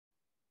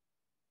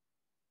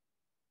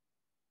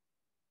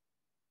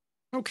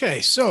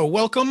Okay, so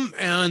welcome,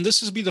 and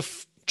this will be the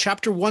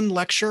chapter one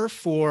lecture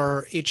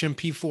for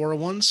HMP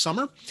 401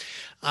 summer.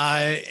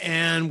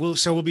 And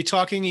we'll be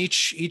talking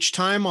each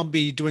time. I'll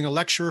be doing a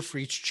lecture for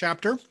each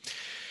chapter.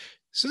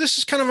 So this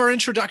is kind of our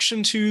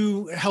introduction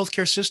to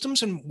healthcare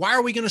systems, and why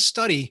are we going to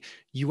study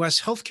U.S.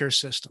 healthcare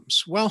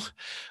systems? Well,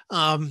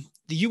 in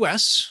the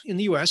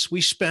U.S.,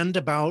 we spend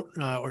about,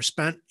 or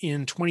spent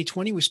in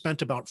 2020, we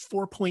spent about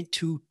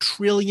 $4.2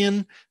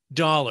 trillion.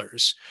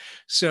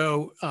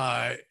 So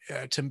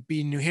to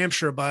be New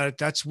Hampshire about it,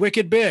 that's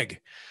wicked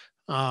big.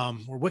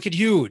 Or wicked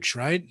huge,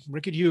 right?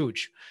 Wicked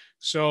huge.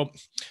 So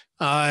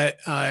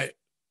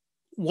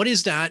what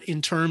is that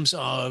in terms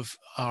of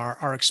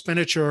our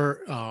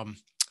expenditure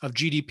of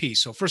GDP?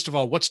 So first of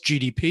all, what's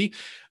GDP?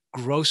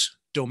 Gross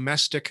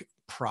domestic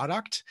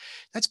product.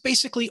 That's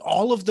basically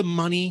all of the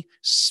money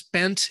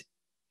spent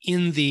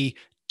in the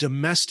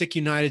domestic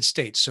United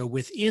States, so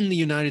within the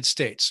United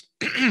States.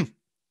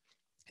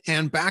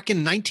 And back in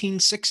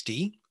 1960,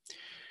 you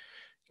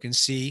can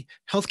see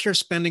healthcare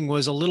spending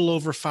was a little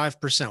over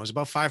 5%. It was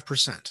about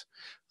 5%.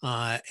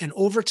 And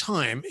over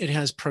time, it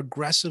has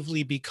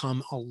progressively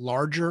become a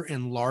larger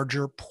and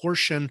larger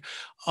portion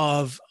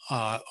of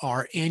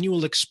our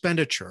annual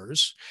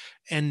expenditures,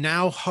 and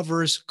now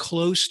hovers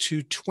close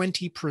to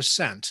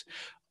 20%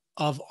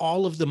 of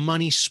all of the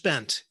money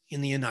spent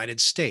in the United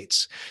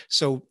States.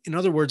 So in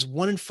other words,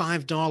 $1 in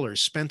 $5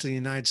 spent in the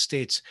United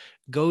States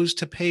goes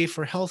to pay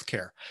for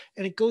healthcare.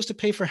 And it goes to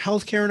pay for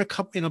healthcare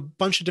in a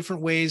bunch of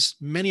different ways,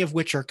 many of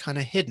which are kind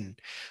of hidden.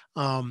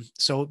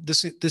 So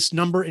this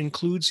number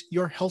includes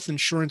your health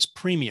insurance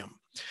premium,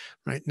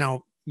 right?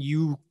 Now,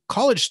 you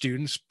college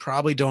students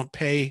probably don't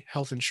pay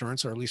health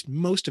insurance, or at least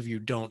most of you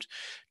don't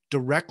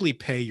directly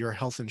pay your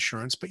health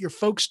insurance, but your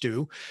folks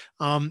do.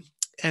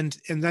 And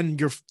then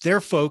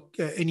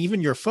and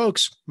even your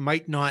folks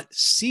might not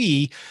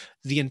see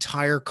the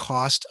entire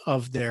cost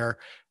of their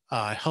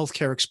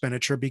healthcare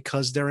expenditure,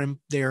 because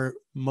they're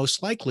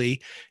most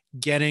likely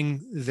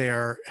getting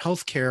their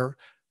healthcare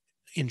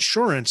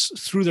insurance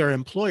through their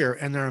employer,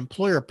 and their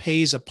employer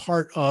pays a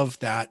part of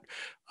that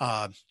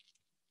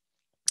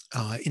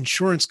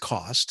insurance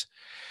cost,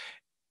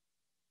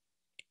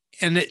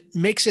 and it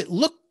makes it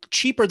look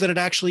cheaper than it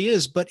actually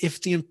is. But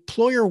if the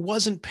employer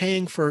wasn't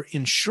paying for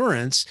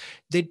insurance,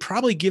 they'd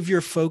probably give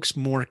your folks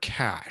more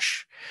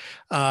cash.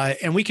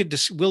 And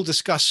we'll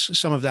discuss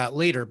some of that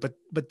later, but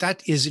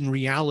that is in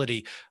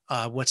reality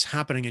what's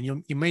happening.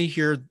 And you may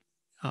hear,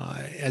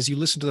 as you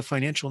listen to the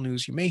financial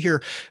news, you may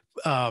hear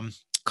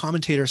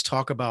commentators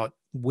talk about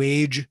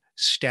wage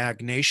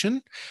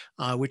stagnation,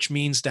 which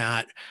means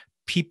that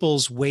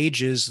people's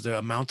wages, the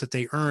amount that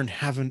they earn,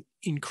 haven't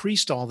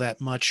increased all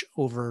that much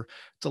over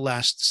the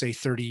last, say,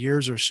 30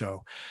 years or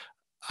so.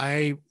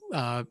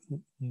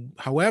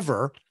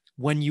 However,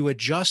 when you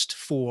adjust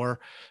for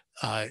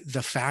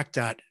the fact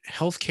that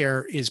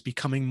healthcare is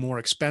becoming more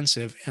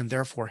expensive, and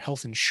therefore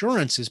health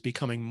insurance is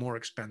becoming more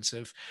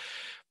expensive,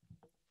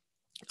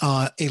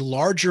 a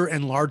larger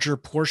and larger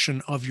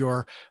portion of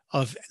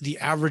the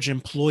average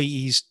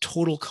employee's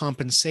total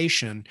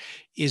compensation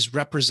is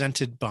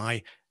represented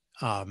by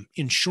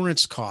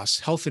insurance costs,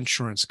 health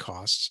insurance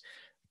costs,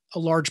 a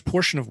large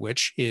portion of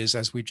which is,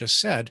 as we just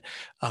said,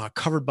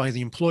 covered by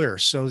the employer.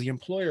 So the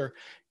employer,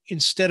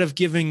 instead of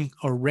giving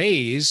a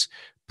raise,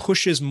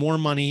 pushes more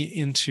money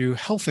into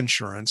health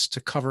insurance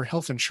to cover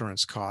health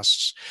insurance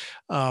costs.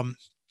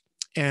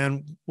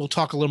 And we'll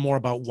talk a little more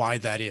about why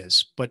that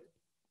is. But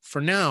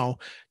for now,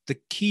 the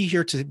key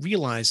here to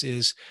realize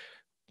is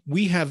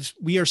we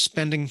are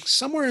spending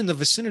somewhere in the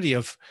vicinity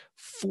of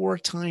 4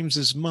 times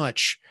as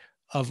much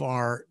of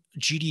our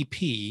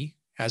GDP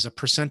as a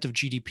percent of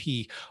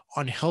GDP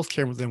on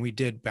healthcare than we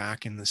did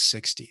back in the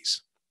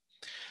 60s.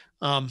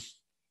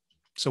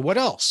 So what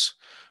else?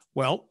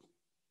 Well,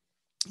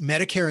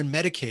 Medicare and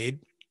Medicaid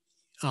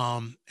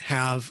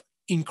have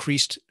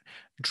increased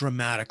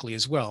dramatically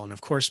as well. And of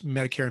course,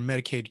 Medicare and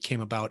Medicaid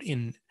came about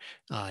in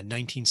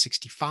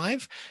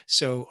 1965.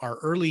 So our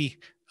early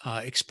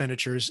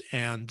expenditures,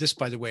 and this,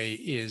 by the way,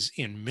 is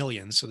in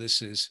millions. So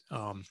this is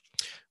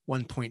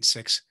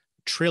 1.6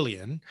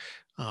 trillion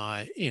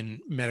in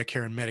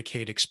Medicare and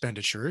Medicaid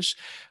expenditures,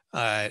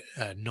 not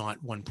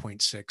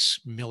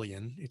 1.6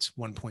 million, it's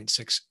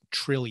 1.6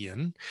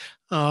 trillion.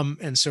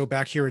 And so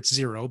back here it's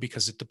zero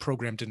because the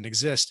program didn't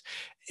exist.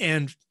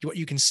 And what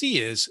you can see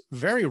is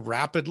very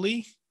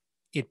rapidly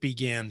it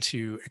began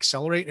to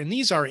accelerate. And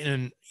these are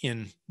in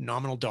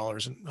nominal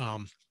dollars.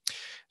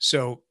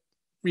 So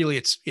really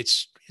it's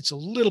a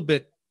little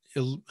bit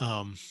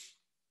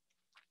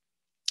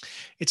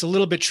it's a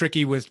little bit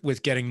tricky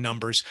with getting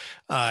numbers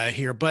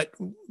here, but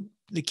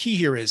the key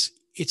here is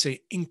it's an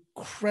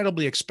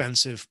incredibly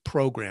expensive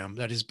program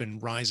that has been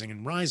rising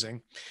and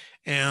rising.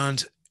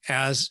 And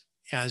as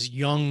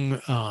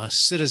young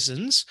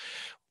citizens,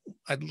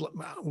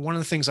 one of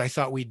the things I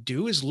thought we'd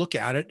do is look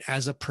at it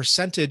as a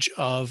percentage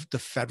of the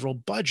federal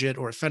budget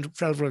or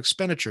federal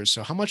expenditures.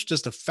 So how much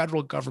does the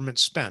federal government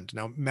spend?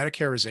 Now,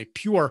 Medicare is a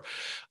pure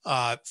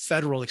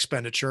federal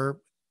expenditure.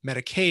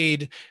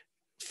 Medicaid,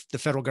 the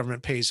federal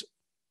government pays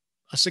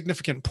a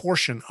significant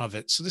portion of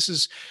it. So this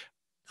is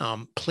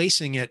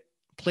placing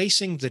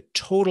the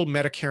total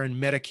Medicare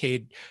and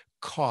Medicaid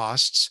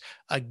costs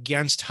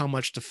against how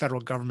much the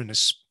federal government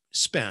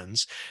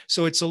spends.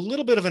 So it's a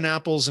little bit of an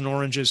apples and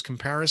oranges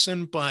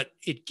comparison, but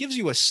it gives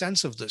you a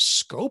sense of the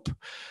scope,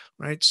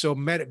 right? So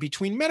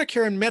between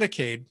Medicare and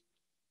Medicaid,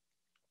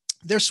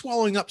 they're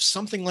swallowing up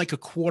something like a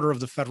quarter of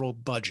the federal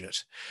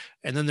budget.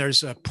 And then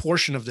there's a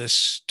portion of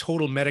this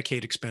total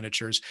Medicaid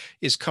expenditures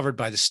is covered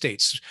by the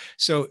states.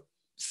 So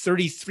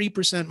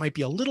 33% might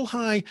be a little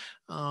high,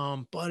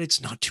 but it's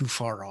not too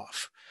far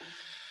off.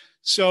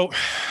 So,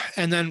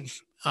 and then,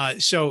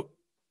 so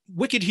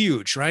wicked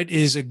huge, right,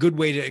 is a good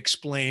way to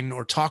explain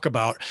or talk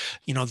about,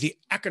 the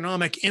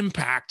economic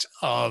impact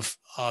of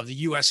the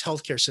U.S.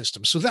 healthcare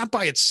system. So that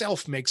by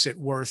itself makes it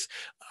worth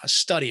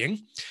studying.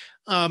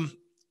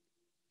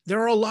 There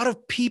are a lot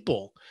of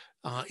people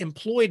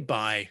employed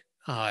by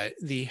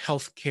the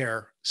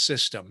healthcare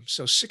system.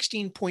 So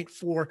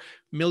 16.4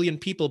 million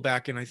people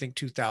back in, I think,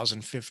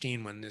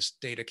 2015 when this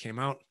data came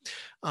out.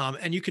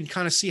 And you can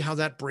kind of see how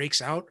that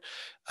breaks out.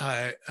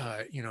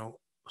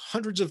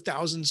 Hundreds of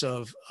thousands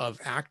of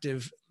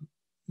active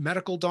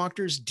medical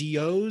doctors,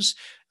 DOs,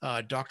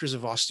 doctors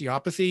of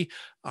osteopathy,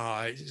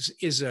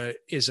 is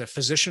a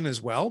physician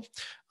as well.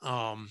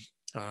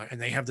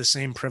 And they have the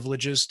same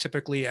privileges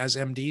typically as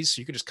MDs. So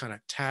you could just kind of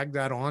tag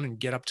that on and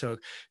get up to,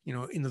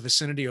 in the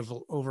vicinity of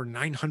over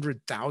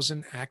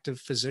 900,000 active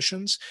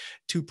physicians,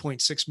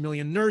 2.6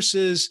 million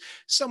nurses,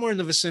 somewhere in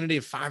the vicinity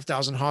of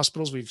 5,000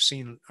 hospitals. We've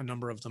seen a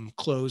number of them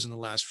close in the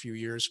last few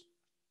years.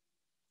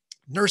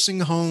 Nursing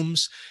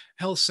homes,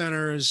 health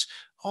centers,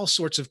 all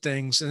sorts of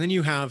things. And then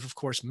you have, of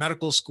course,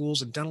 medical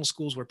schools and dental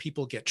schools where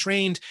people get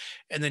trained.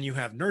 And then you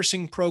have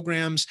nursing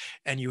programs,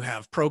 and you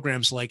have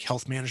programs like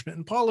health management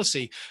and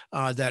policy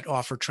that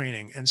offer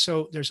training. And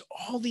so there's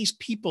all these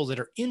people that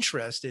are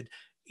interested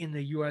in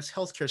the US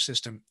healthcare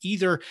system,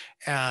 either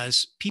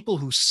as people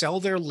who sell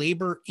their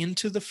labor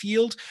into the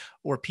field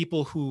or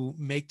people who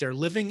make their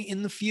living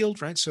in the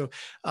field, right? So,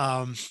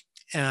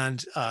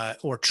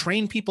 or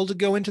train people to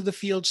go into the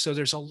field. So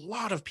there's a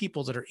lot of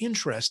people that are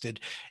interested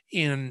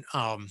in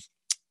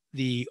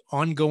the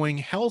ongoing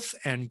health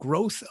and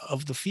growth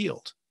of the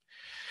field.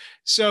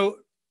 So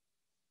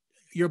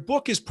your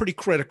book is pretty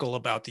critical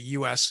about the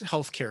US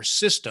healthcare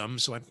system.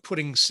 So I'm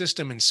putting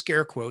system in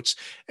scare quotes,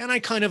 and I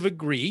kind of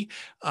agree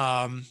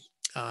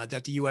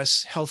that the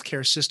US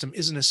healthcare system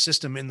isn't a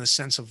system in the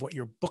sense of what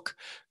your book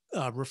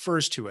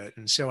refers to it.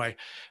 And so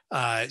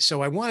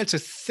I wanted to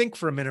think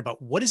for a minute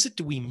about what is it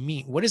we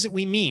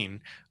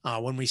mean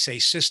when we say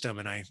system.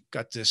 And I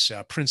got this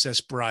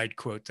Princess Bride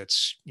quote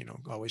that's,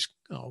 always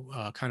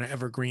kind of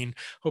evergreen.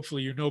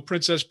 Hopefully,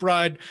 Princess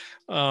Bride.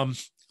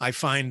 I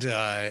find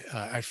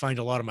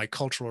a lot of my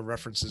cultural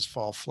references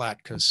fall flat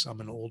because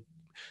I'm an old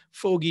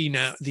fogey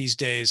now these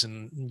days,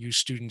 and you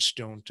students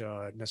don't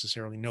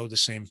necessarily know the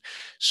same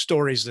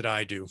stories that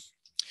I do.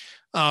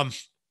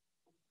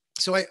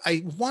 So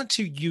I want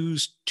to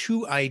use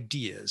two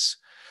ideas,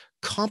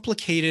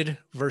 complicated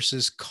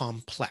versus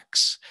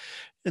complex.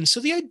 And so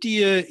the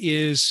idea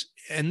is,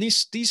 and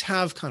these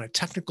have kind of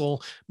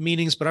technical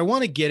meanings, but I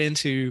want to get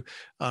into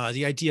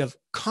the idea of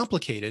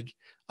complicated.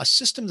 A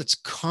system that's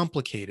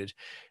complicated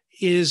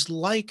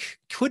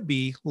could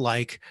be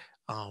like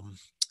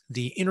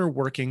the inner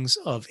workings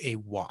of a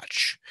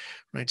watch,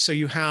 right? So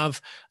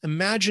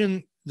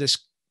imagine this,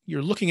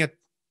 you're looking at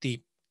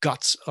the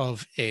guts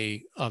of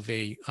a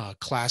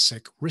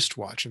classic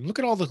wristwatch, and look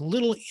at all the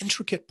little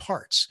intricate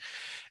parts.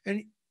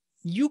 And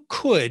you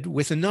could,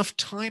 with enough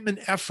time and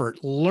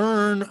effort,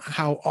 learn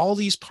how all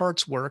these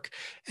parts work,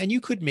 and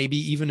you could maybe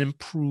even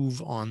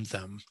improve on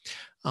them.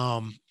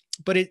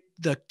 But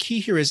the key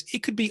here is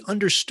it could be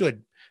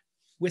understood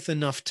with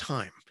enough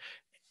time.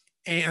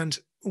 And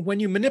when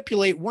you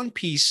manipulate one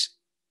piece,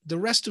 the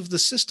rest of the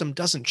system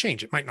doesn't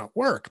change. It might not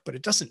work, but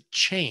it doesn't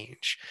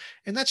change.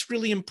 And that's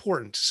really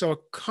important. So a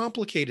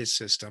complicated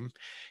system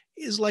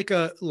is like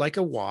a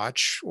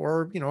watch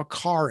or, a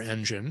car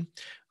engine.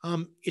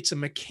 It's a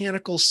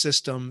mechanical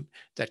system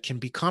that can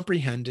be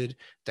comprehended,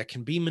 that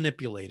can be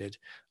manipulated,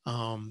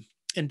 and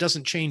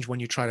doesn't change when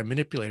you try to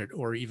manipulate it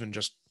or even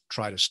just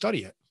try to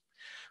study it.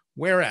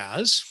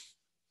 Whereas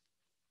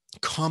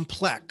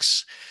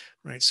complex,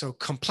 right? So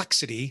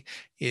complexity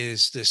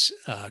is this,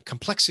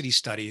 complexity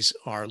studies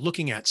are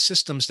looking at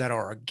systems that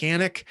are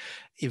organic,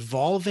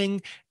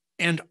 evolving,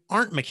 and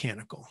aren't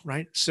mechanical,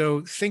 right?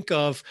 So think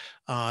of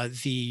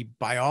the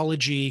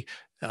biology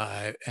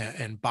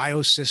and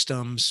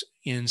biosystems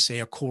in, say,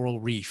 a coral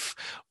reef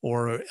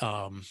or,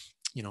 a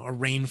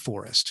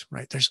rainforest,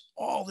 right? There's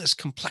all this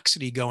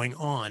complexity going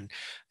on,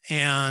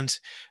 and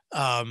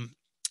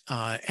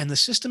the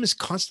system is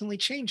constantly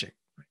changing.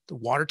 The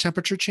water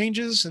temperature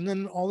changes, and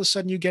then all of a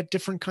sudden you get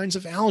different kinds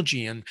of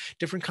algae, and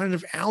different kinds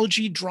of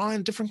algae draw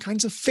in different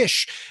kinds of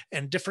fish,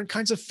 and different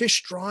kinds of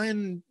fish draw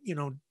in,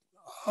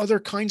 other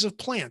kinds of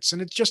plants.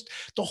 And it's just,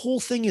 the whole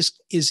thing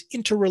is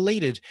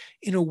interrelated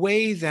in a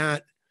way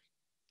that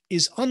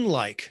is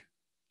unlike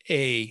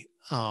a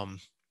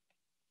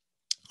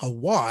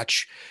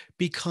watch,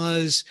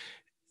 because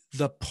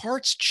the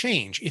parts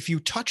change. If you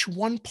touch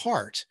one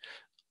part,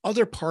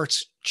 other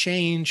parts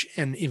change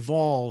and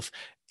evolve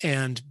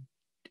and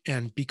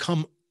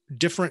become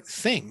different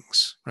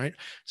things, right?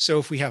 So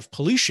if we have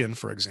pollution,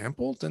 for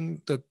example,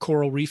 then the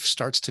coral reef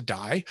starts to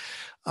die.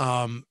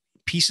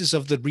 Pieces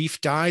of the reef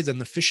die, then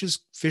the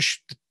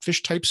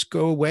fish types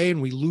go away,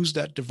 and we lose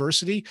that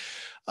diversity.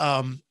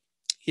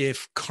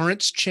 If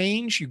currents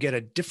change, you get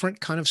a different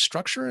kind of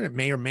structure, and it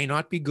may or may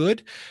not be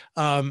good.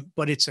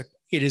 But it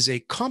is a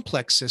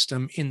complex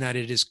system in that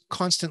it is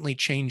constantly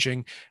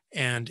changing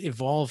and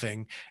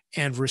evolving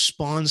and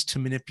responds to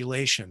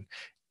manipulation.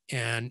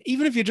 And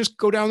even if you just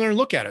go down there and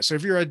look at it, so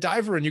if you're a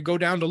diver and you go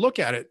down to look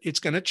at it, it's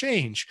going to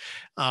change.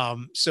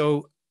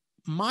 So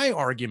my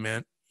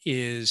argument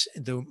is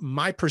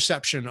my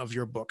perception of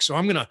your book. So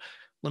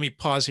let me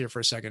pause here for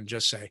a second and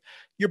just say,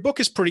 your book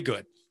is pretty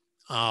good.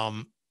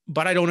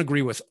 But I don't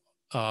agree with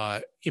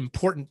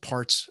important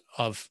parts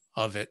of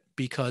it,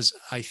 because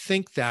I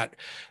think that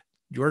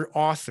your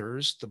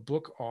authors, the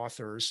book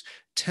authors,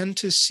 tend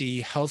to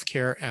see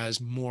healthcare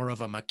as more of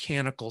a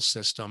mechanical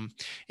system,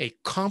 a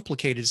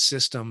complicated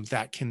system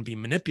that can be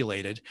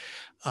manipulated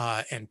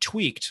and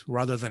tweaked,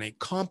 rather than a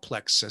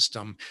complex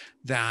system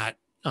that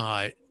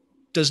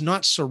does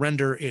not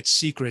surrender its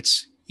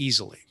secrets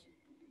easily.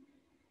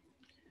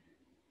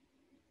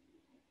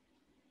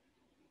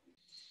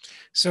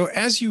 So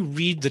as you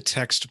read the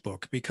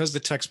textbook, because the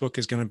textbook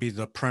is going to be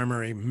the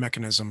primary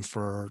mechanism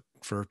for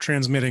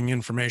transmitting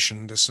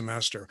information this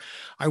semester,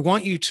 I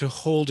want you to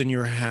hold in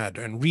your head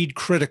and read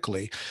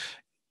critically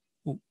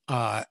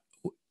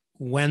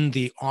when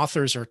the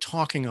authors are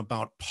talking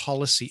about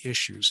policy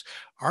issues.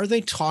 Are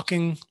they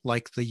talking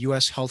like the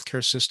US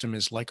healthcare system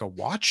is like a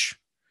watch,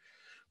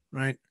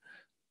 right?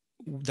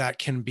 That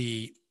can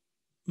be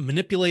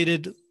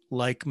manipulated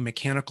like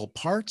mechanical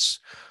parts?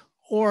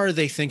 Or are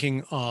they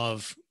thinking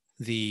of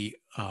the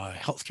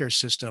healthcare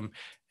system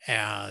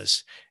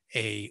as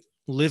a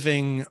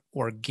living,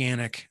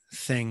 organic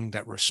thing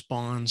that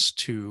responds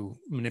to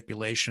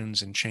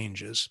manipulations and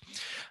changes?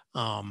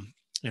 And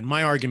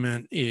my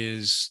argument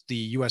is the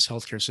US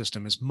healthcare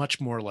system is much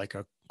more like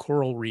a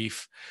coral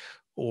reef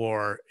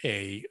or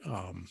a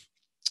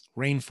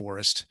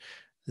rainforest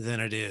than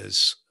it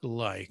is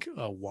like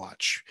a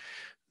watch.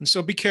 And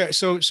so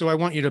so I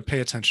want you to pay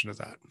attention to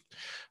that.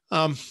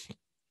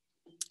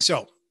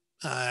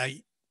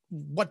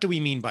 What do we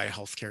mean by a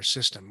healthcare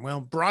system? Well,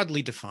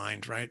 broadly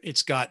defined, right?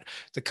 It's got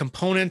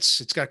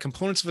components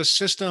of a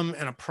system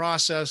and a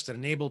process that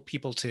enable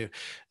people to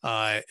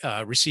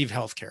receive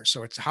healthcare.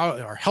 So it's how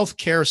our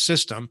healthcare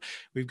system,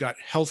 we've got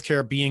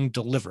healthcare being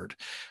delivered.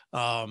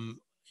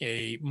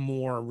 A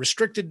more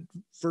restricted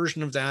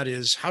version of that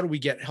is, how do we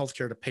get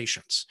healthcare to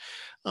patients?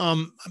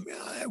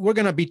 We're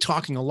going to be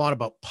talking a lot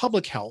about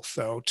public health,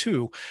 though,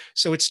 too.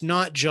 So it's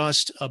not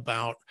just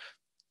about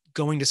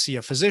going to see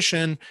a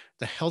physician.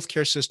 The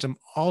healthcare system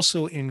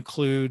also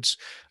includes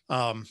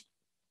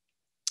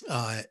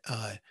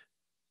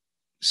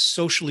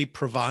socially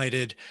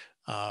provided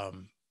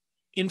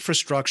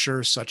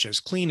infrastructure, such as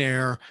clean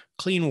air,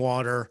 clean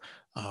water,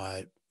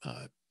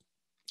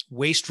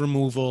 waste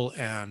removal,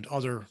 and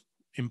other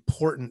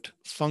important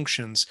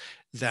functions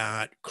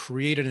that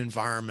create an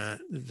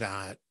environment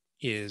that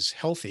is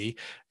healthy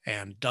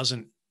and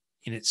doesn't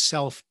in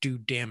itself do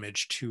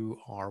damage to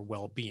our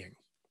well-being.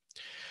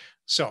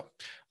 So,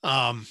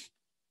 so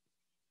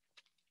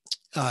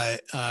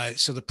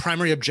the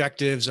primary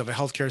objectives of a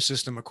healthcare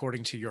system,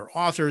 according to your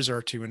authors,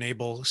 are to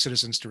enable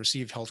citizens to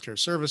receive healthcare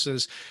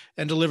services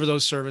and deliver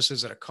those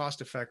services at a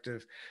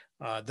cost-effective,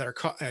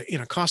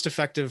 in a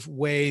cost-effective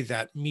way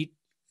that meet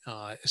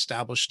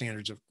established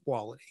standards of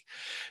quality.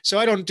 So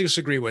I don't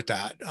disagree with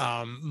that.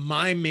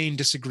 My main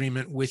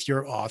disagreement with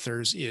your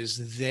authors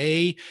is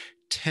they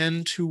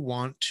tend to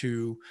want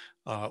to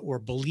or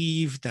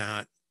believe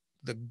that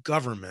the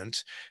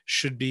government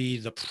should be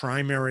the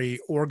primary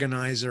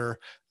organizer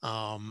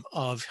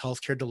of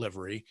healthcare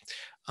delivery.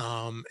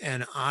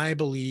 And I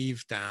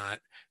believe that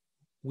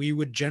we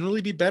would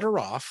generally be better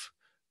off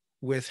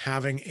with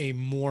having a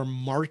more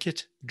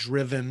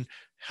market-driven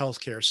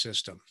healthcare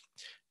system.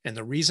 And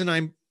the reason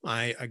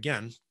I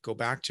again go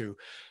back to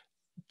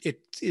it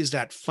is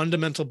that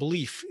fundamental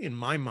belief in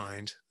my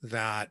mind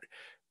that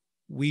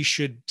we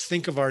should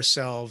think of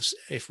ourselves,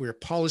 if we're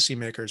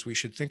policymakers, we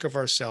should think of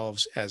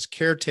ourselves as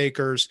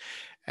caretakers,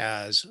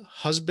 as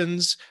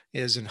husbands,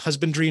 as in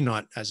husbandry,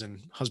 not as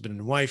in husband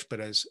and wife, but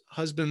as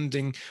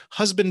husbanding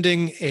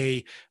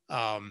a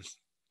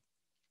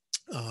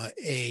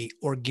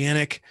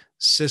organic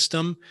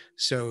system.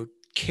 So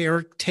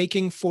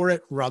caretaking for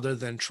it rather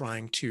than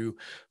trying to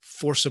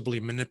forcibly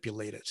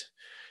manipulate it.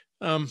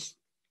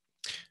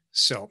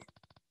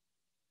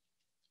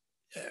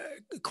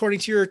 According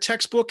to your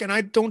textbook, and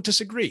I don't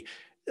disagree,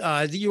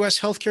 the US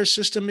healthcare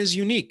system is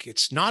unique.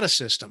 It's not a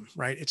system,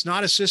 right? It's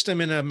not a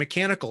system in a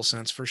mechanical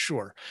sense, for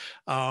sure.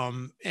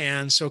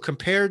 And so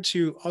compared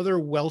to other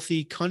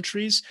wealthy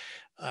countries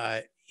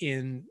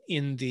in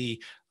the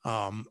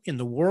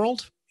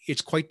world,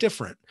 it's quite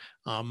different.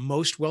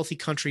 Most wealthy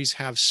countries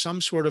have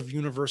some sort of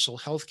universal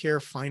health care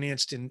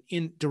financed in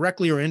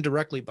directly or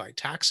indirectly by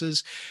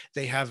taxes.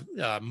 They have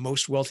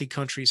most wealthy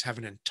countries have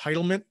an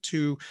entitlement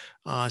to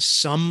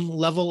some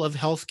level of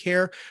health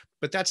care.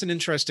 But that's an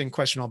interesting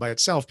question all by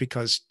itself,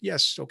 because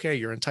yes, okay,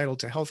 you're entitled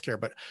to health care,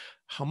 but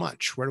how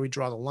much? Where do we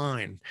draw the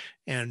line?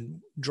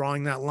 And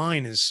drawing that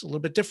line is a little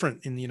bit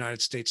different in the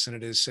United States than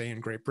it is, say, in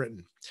Great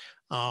Britain.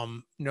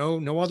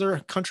 No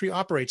other country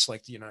operates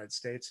like the United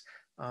States.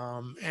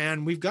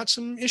 And we've got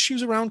some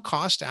issues around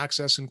cost,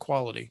 access, and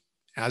quality,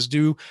 as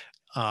do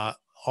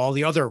all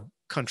the other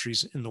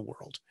countries in the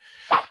world.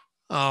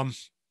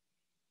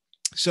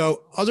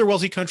 So other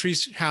wealthy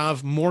countries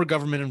have more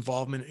government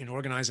involvement in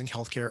organizing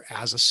healthcare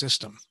as a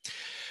system.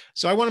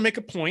 So I want to make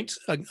a point,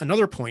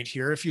 another point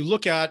here. If you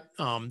look at,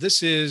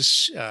 this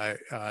is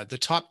the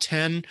top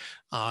 10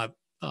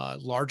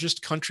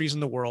 largest countries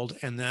in the world.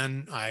 And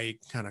then I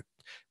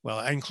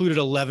included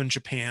 11,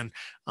 Japan.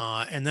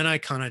 And then I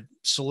kind of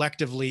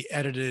selectively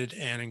edited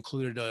and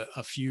included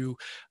a few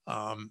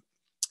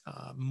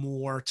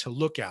more to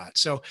look at.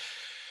 So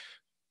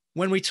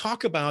when we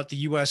talk about the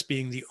US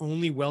being the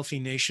only wealthy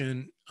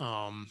nation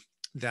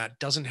that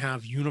doesn't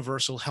have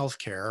universal health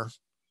care,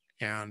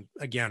 and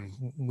again,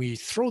 we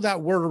throw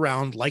that word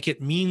around like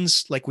it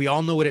means, like we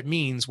all know what it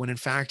means, when in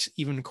fact,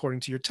 even according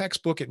to your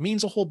textbook, it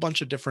means a whole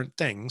bunch of different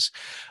things.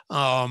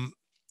 If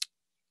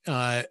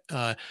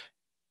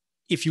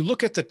you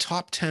look at the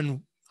top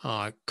 10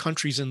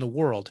 countries in the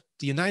world,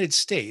 the United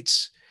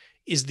States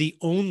is the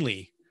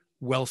only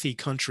wealthy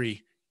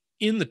country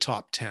in the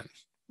top 10,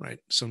 right?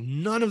 So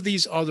none of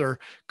these other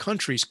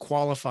countries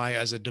qualify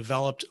as a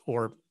developed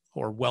or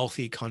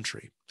wealthy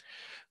country.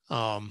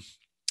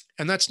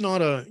 And that's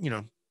not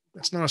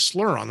that's not a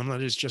slur on them.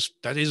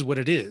 That is what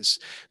it is.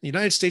 The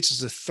United States is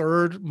the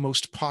third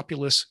most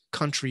populous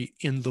country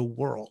in the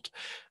world.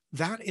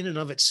 That in and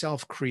of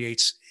itself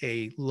creates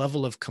a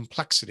level of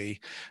complexity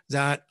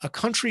that a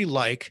country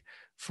like,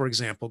 for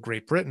example,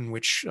 Great Britain,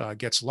 which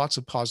gets lots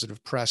of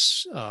positive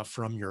press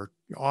from your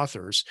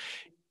authors,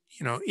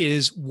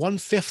 is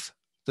 1/5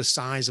 the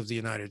size of the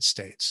United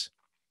States.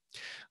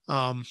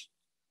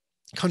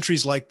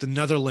 Countries like the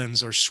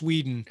Netherlands or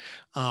Sweden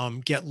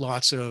get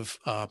lots of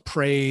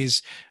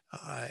praise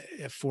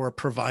for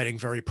providing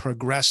very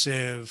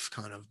progressive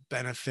kind of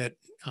benefit,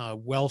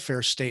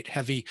 welfare state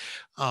heavy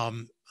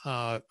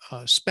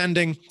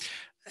spending.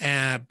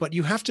 But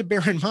you have to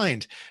bear in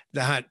mind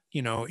that,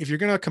 if you're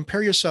going to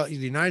compare yourself, the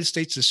United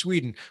States to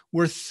Sweden,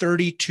 we're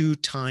 32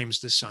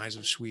 times the size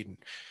of Sweden.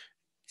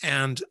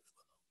 And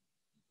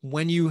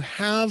when you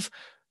have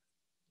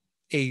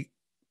a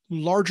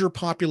larger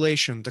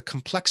population, the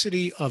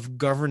complexity of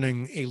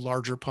governing a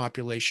larger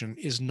population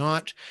is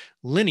not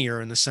linear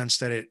in the sense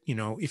that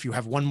if you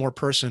have one more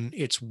person,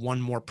 it's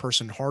one more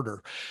person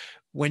harder.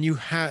 When you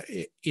have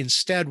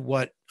instead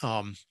what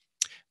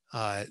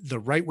the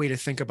right way to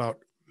think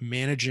about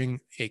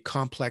managing a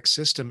complex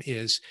system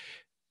is,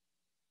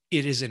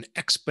 it is an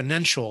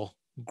exponential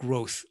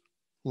growth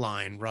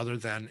line rather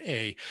than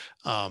a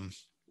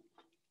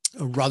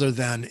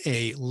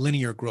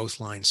linear growth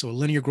line. So a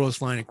linear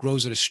growth line, it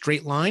grows at a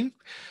straight line.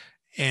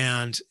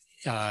 And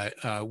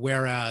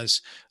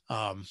whereas,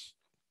 so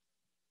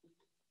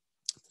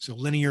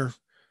linear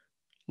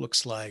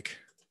looks like,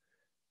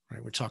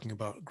 right, we're talking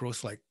about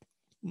growth like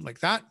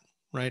that,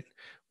 right?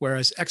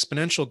 Whereas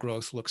exponential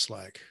growth looks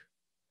like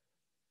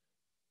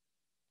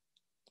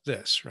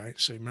this, right?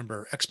 So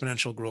remember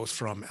exponential growth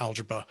from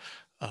algebra,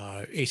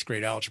 8th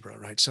grade algebra,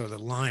 right? So the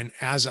line,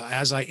 as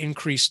I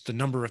increase the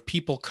number of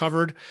people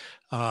covered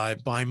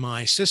by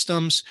my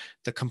systems,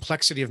 the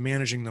complexity of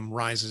managing them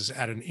rises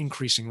at an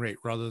increasing rate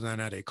rather than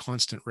at a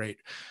constant rate.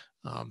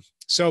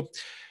 So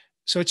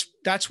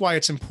that's why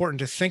it's important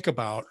to think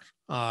about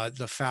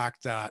the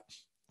fact that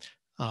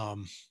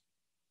the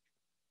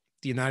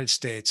United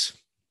States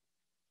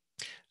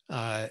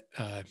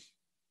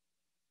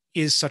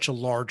is such a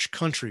large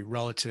country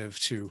relative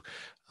to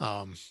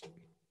the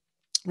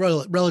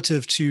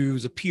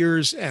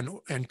peers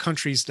and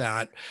countries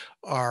that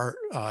our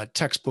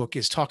textbook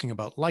is talking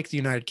about, like the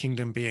United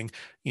Kingdom being,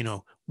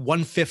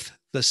 1/5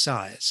 the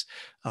size.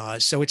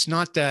 So it's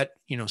not that,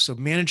 so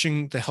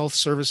managing the health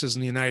services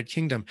in the United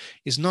Kingdom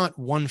is not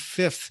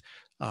 1/5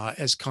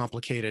 as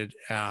complicated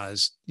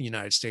as the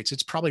United States.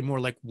 It's probably more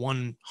like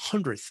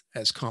 1/100th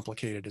as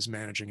complicated as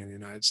managing in the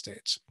United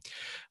States.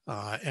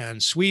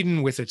 And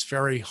Sweden, with its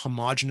very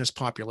homogenous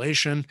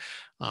population,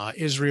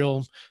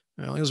 Israel,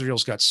 well,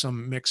 Israel's got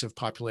some mix of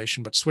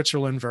population, but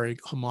Switzerland, very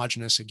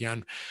homogenous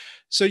again.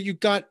 So you've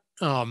got,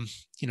 it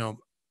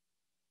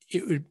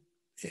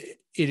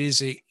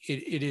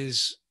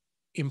is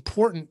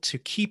important to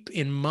keep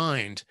in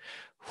mind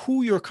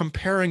who you're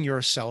comparing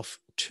yourself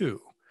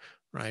to,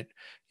 right?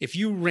 If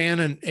you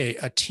ran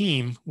a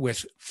team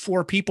with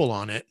 4 people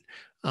on it,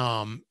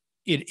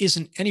 it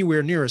isn't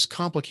anywhere near as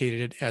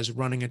complicated as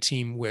running a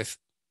team with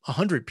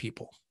 100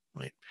 people,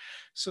 right?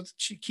 So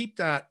keep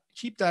that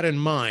in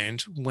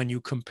mind when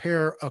you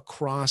compare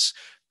across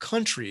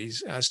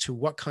countries as to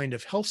what kind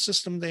of health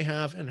system they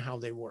have and how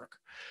they work.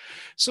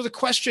 So the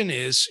question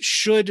is,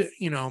 should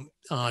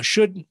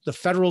the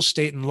federal,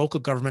 state, and local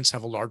governments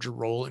have a larger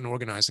role in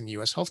organizing the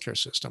U.S. healthcare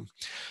system?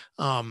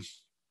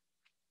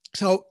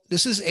 So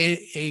this is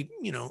a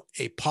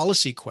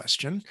policy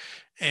question,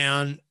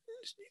 and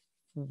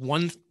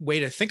one way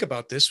to think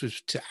about this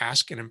was to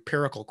ask an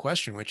empirical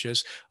question, which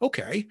is,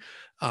 okay,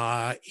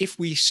 if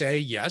we say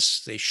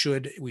yes,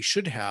 we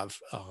should have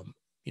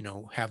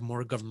have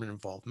more government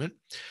involvement,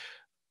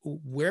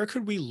 where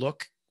could we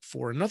look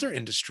for another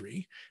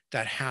industry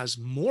that has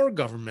more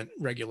government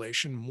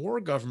regulation, more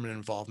government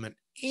involvement,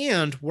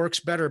 and works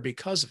better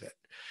because of it?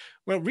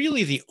 Well,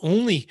 really, the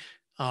only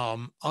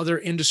other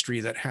industry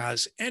that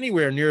has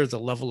anywhere near the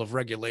level of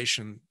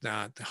regulation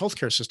that the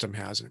healthcare system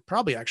has, and it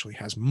probably actually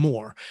has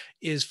more,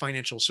 is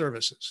financial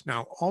services.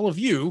 Now, all of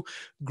you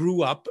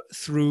grew up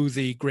through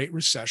the Great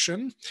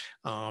Recession.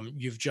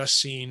 You've just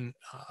seen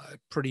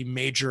pretty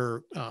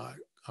major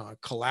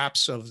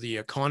collapse of the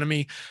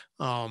economy,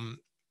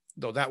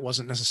 though that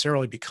wasn't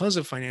necessarily because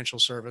of financial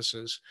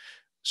services.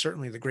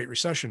 Certainly the Great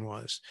Recession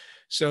was.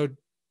 So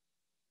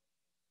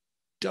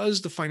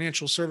does the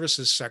financial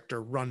services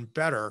sector run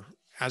better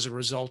as a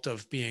result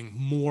of being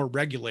more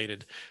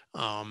regulated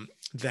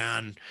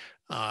than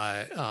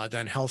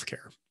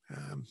healthcare?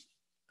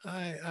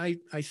 I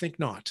think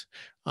not.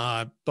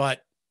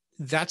 But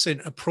that's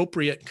an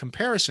appropriate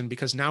comparison,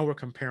 because now we're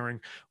comparing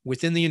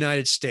within the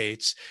United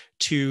States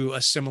to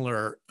a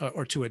similar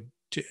to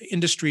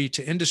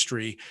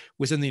industry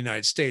within the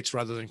United States,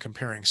 rather than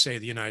comparing, say,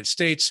 the United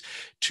States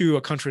to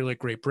a country like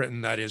Great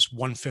Britain that is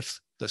 1/5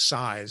 the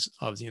size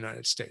of the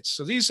United States.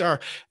 So these are,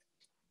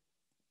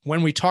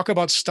 when we talk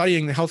about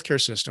studying the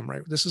healthcare system,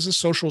 right, this is a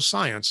social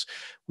science.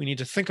 We need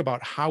to think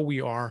about how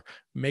we are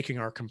making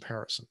our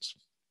comparisons.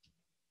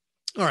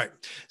 All right.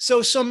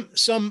 So some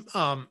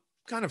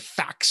kind of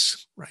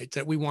facts, right,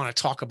 that we want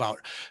to talk about.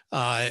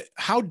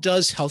 How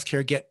does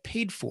healthcare get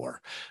paid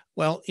for?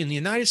 Well, in the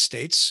United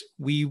States,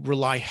 we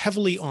rely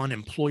heavily on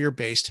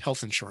employer-based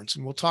health insurance,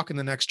 and we'll talk in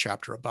the next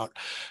chapter about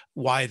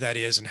why that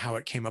is and how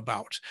it came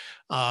about.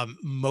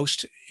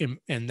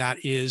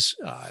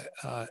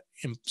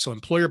 So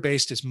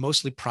employer-based is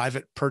mostly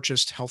private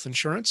purchased health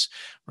insurance,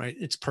 right?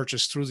 It's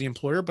purchased through the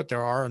employer, but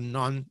there are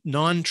a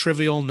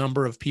non-trivial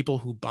number of people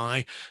who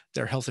buy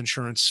their health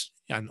insurance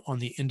on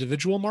the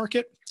individual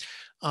market.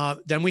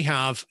 Then we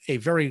have a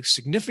very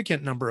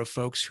significant number of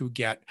folks who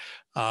get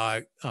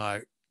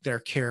their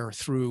care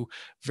through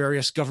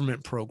various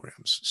government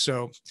programs.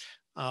 So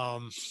I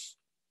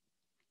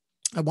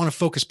want to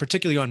focus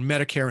particularly on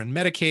Medicare and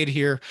Medicaid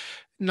here,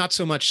 not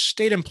so much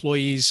state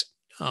employees.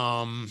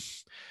 That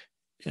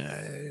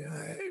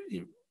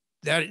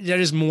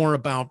is more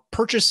about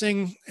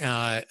purchasing.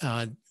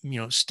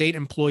 State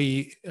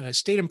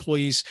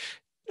employees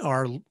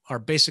are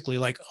basically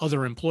like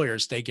other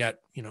employers. They get,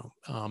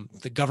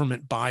 the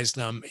government buys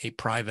them a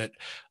private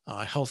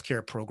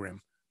healthcare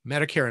program.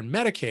 Medicare and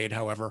Medicaid,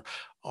 however,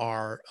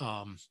 are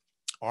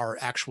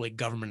actually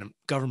government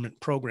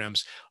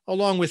programs,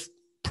 along with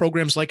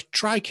programs like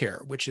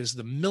TRICARE, which is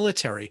the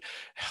military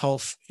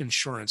health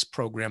insurance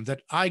program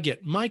that I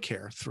get my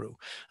care through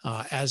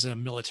as a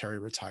military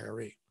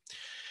retiree.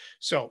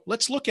 So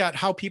let's look at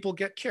how people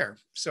get care.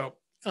 So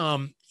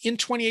in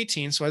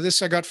 2018, so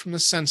this I got from the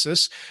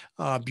Census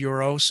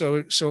Bureau.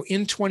 So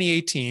in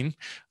 2018,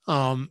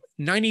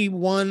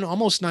 91,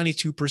 almost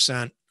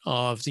 92%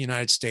 of the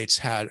United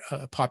States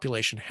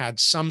population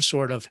had some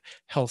sort of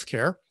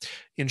healthcare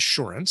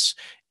insurance.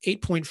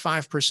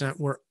 8.5%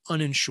 were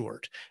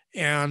uninsured.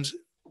 And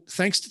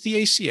thanks to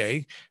the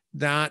ACA,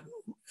 that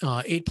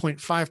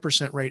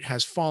 8.5% rate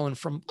has fallen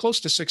from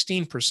close to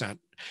 16%,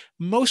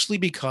 mostly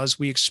because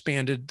we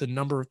expanded the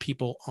number of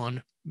people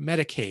on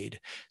Medicaid.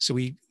 So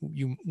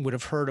you would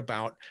have heard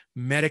about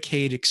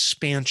Medicaid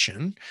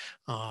expansion,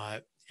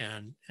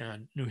 and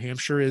New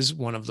Hampshire is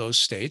one of those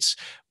states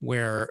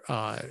where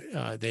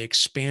they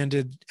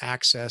expanded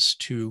access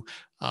to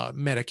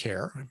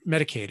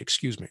Medicaid,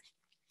 excuse me.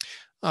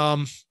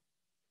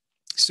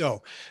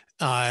 So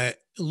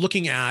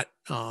looking at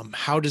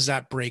how does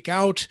that break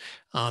out?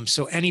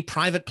 So any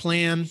private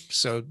plan,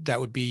 so that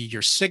would be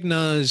your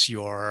Cignas,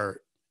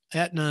 your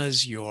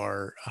Aetnas,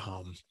 your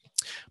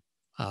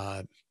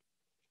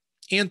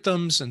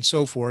Anthems, and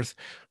so forth,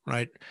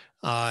 right?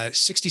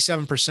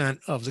 67%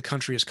 of the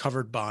country is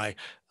covered by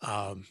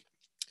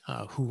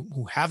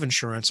who have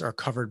insurance are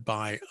covered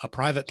by a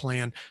private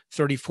plan.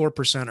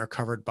 34% are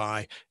covered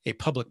by a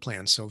public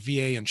plan. So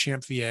VA and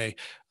Champ VA,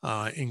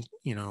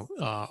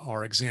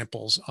 are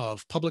examples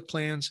of public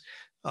plans.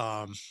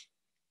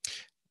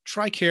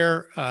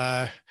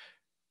 TRICARE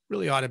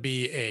really ought to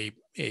be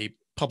a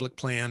public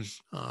plan.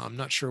 I'm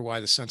not sure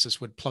why the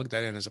census would plug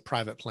that in as a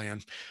private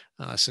plan,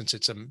 since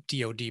it's a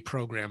DoD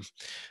program.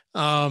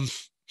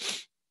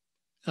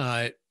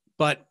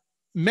 But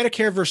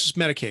Medicare versus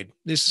Medicaid,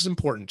 this is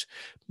important.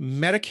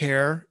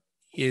 Medicare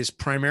is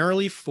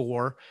primarily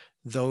for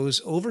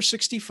those over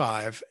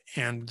 65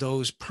 and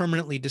those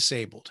permanently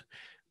disabled.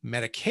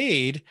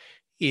 Medicaid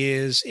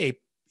is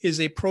is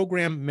a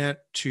program meant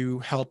to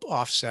help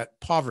offset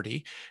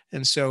poverty.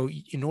 And so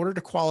in order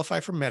to qualify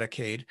for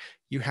Medicaid,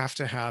 you have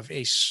to have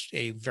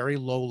a very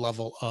low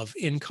level of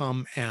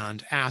income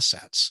and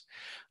assets.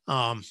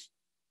 And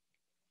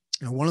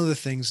one of the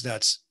things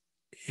that's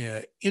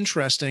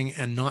interesting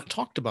and not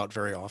talked about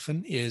very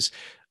often is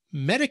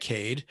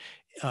Medicaid.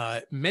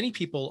 Many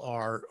people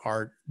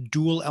are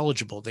dual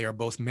eligible. They are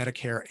both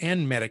Medicare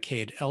and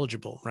Medicaid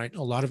eligible, right?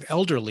 A lot of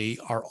elderly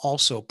are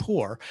also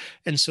poor,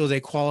 and so they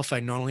qualify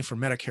not only for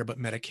Medicare but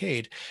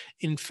Medicaid.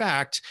 In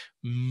fact,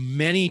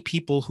 many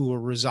people who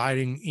are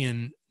residing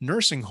in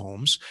nursing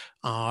homes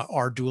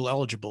are dual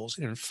eligibles.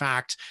 In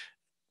fact,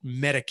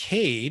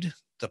 Medicaid,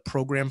 the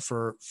program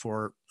for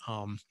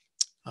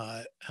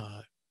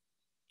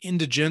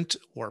indigent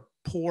or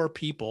poor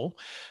people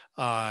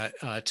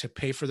to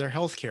pay for their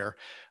health care,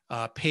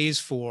 pays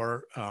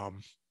for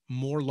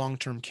more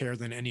long-term care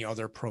than any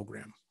other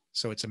program.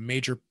 So it's a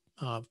major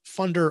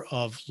funder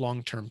of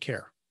long-term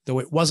care, though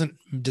it wasn't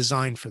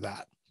designed for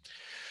that.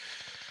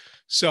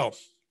 So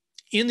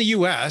in the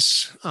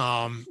US,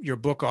 your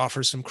book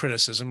offers some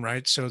criticism,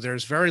 right? So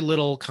there's very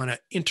little kind of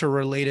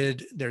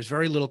interrelated, there's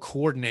very little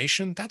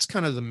coordination. That's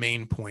kind of the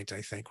main point,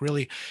 I think,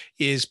 really,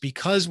 is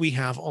because we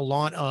have a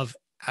lot of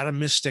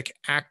atomistic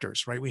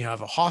actors, right? We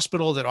have a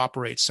hospital that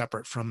operates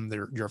separate from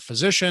your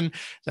physician,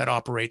 that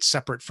operates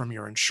separate from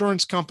your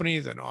insurance company,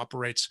 that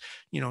operates,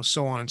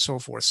 so on and so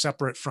forth,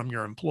 separate from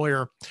your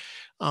employer.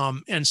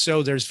 And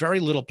so there's very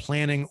little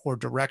planning or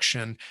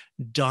direction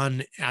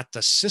done at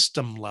the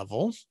system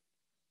level.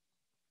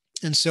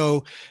 And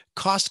so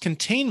cost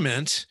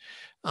containment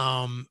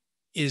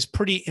is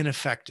pretty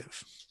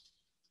ineffective.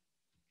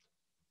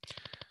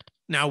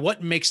 Now,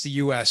 what makes the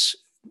US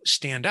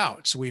stand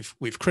out? So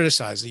we've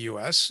criticized the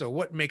US. So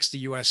what makes the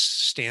US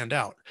stand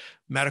out?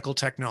 Medical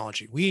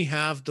technology. We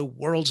have the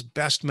world's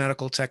best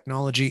medical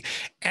technology,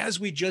 as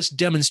we just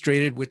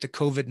demonstrated with the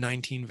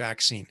COVID-19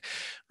 vaccine,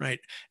 right?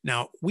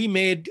 Now, we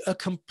made a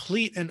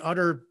complete and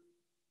utter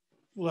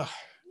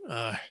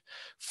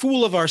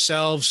fool of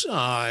ourselves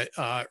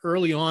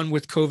early on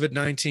with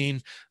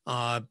COVID-19,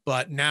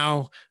 but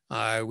now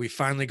we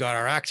finally got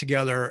our act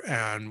together,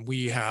 and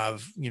we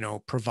have,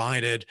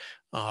 provided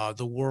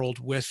the world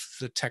with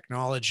the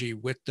technology,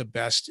 with the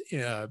best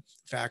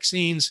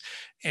vaccines.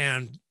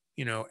 And,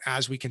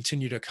 as we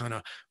continue to kind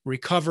of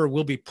recover,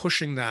 we'll be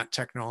pushing that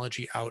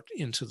technology out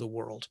into the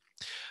world.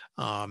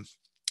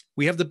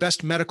 We have the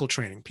best medical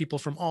training. People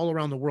from all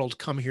around the world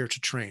come here to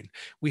train.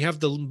 We have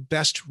the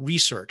best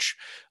research.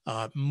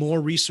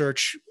 More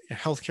research,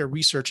 healthcare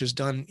research is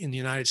done in the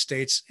United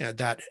States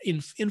that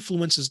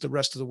influences the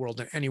rest of the world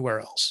than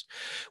anywhere else.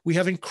 We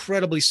have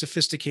incredibly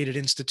sophisticated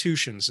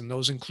institutions, and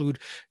those include,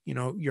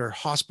 your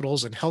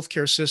hospitals and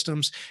healthcare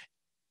systems.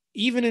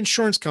 Even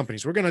insurance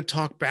companies. We're going to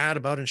talk bad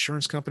about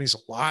insurance companies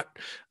a lot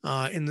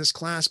in this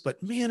class,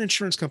 but man,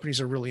 insurance companies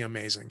are really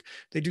amazing.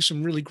 They do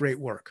some really great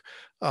work.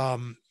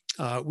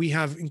 We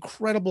have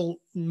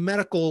incredible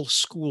medical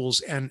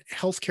schools and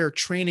healthcare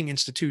training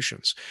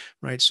institutions,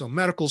 right? So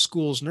medical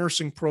schools,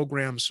 nursing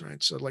programs,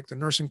 right? So like the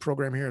nursing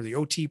program here, the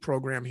OT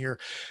program here,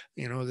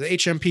 the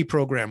HMP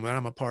program that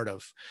I'm a part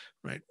of,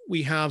 right?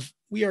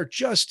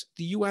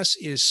 The US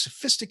is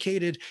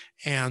sophisticated,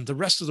 and the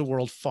rest of the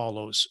world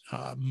follows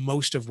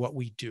most of what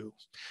we do.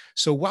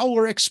 So while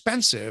we're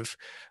expensive,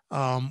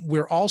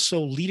 we're also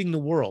leading the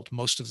world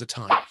most of the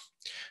time.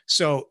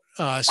 So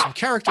some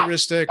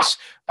characteristics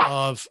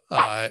of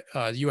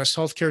the U.S.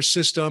 healthcare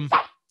system.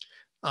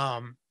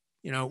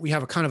 We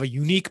have a kind of a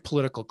unique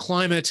political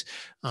climate.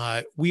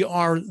 We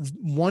are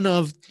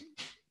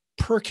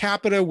per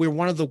capita, we're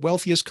one of the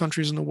wealthiest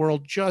countries in the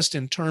world, just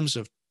in terms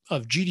of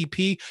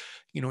GDP,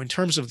 in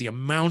terms of the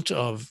amount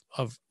of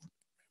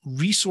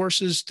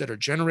resources that are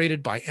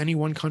generated by any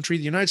one country.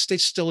 The United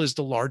States still is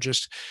the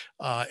largest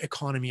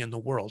economy in the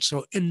world.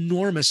 So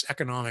enormous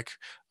economic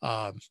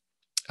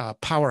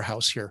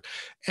powerhouse here.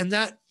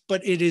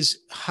 But it is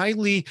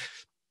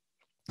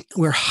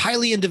we're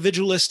highly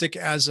individualistic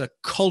as a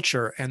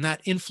culture, and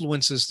that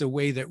influences the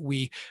way that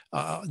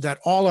that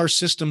all our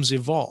systems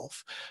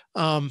evolve.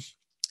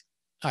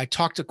 I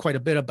talked quite a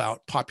bit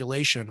about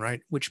population,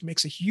 right, which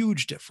makes a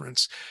huge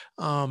difference.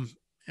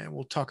 And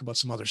we'll talk about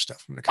some other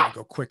stuff. I'm going to kind of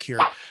go quick here.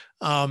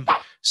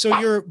 So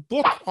your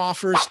book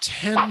offers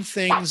 10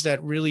 things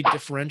that really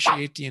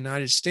differentiate the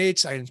United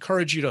States. I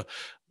encourage you to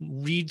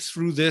read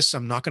through this.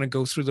 I'm not going to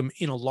go through them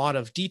in a lot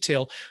of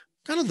detail.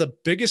 Kind of the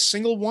biggest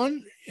single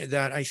one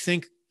that I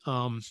think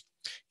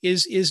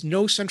is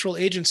no central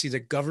agency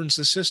that governs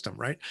the system,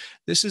 right?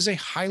 This is a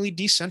highly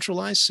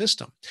decentralized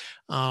system.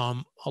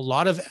 A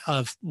lot of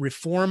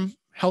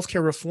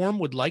healthcare reform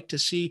would like to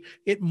see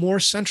it more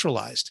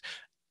centralized.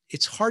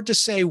 It's hard to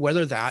say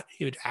whether that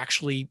it would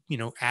actually,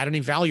 add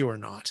any value or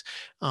not.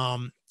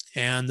 And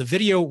one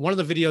of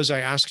the videos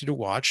I asked you to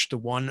watch, the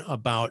one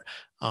about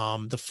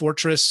the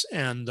fortress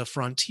and the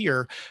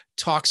frontier,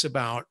 talks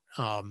about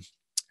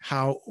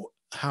how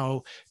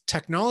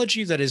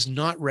technology that is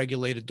not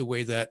regulated the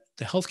way that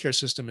the healthcare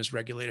system is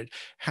regulated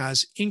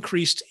has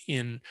increased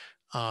in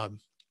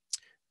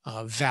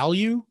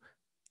value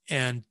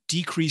and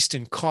decreased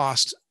in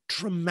cost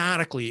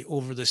dramatically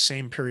over the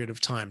same period of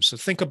time. So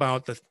think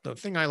about the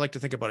thing I like to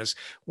think about is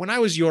when I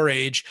was your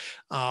age,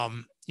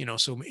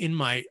 so in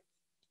my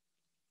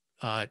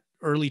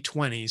early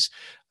 20s,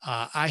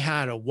 I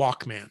had a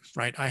Walkman,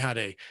 right? I had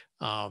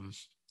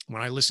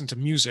when I listened to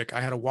music,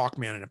 I had a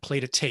Walkman and it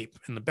played a tape.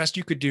 And the best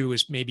you could do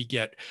is maybe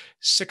get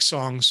 6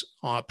 songs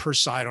per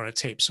side on a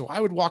tape. So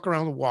I would walk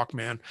around the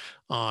Walkman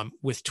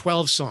with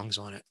 12 songs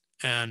on it.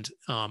 And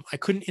I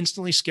couldn't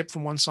instantly skip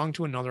from one song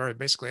to another. I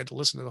basically had to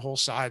listen to the whole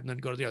side and then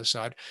go to the other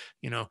side.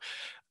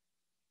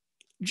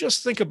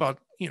 Just think about,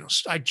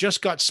 I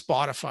just got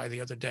Spotify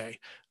the other day.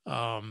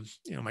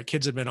 My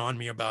kids have been on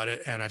me about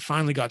it, and I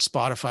finally got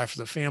Spotify for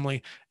the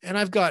family, and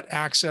I've got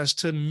access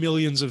to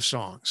millions of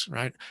songs,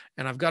 right?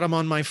 And I've got them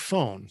on my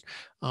phone.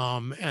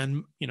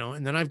 And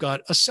then I've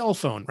got a cell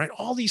phone, right?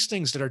 All these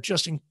things that are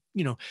just,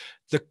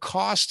 the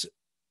cost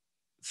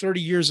 30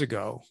 years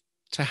ago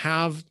to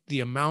have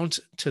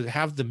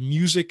the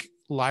music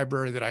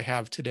library that I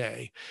have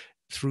today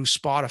through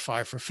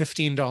Spotify for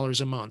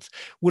 $15 a month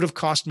would have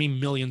cost me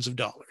millions of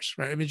dollars,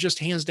 right? I mean, just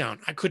hands down,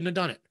 I couldn't have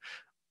done it.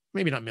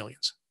 Maybe not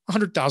millions,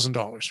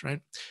 $100,000,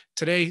 right?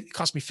 Today it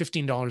cost me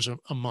 $15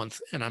 a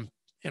month. And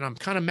I'm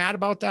kind of mad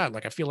about that.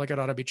 Like, I feel like it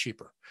ought to be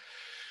cheaper.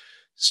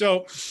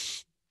 So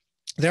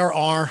there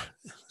are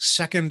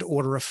second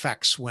order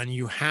effects when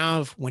you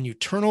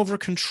turn over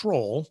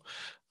control.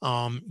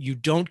 You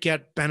don't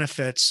get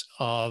benefits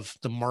of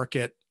the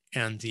market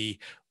and the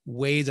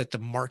way that the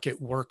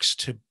market works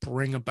to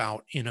bring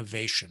about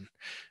innovation.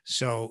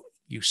 So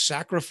you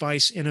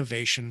sacrifice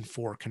innovation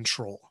for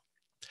control.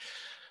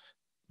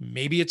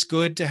 Maybe it's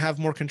good to have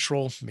more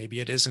control. Maybe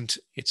it isn't.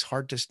 It's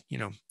hard to,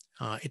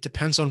 it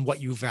depends on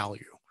what you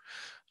value.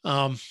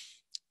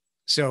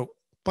 So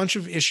bunch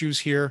of issues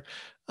here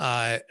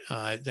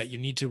that you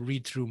need to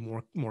read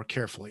through more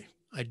carefully.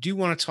 I do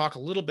want to talk a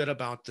little bit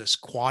about this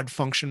quad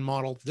function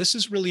model. This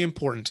is really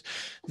important.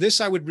 This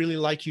I would really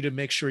like you to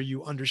make sure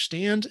you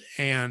understand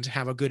and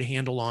have a good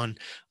handle on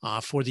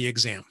for the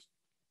exam.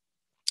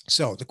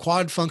 So the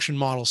quad function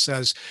model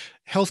says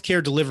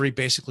healthcare delivery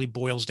basically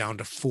boils down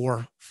to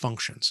 4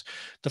 functions.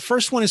 The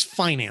first one is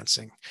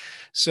financing.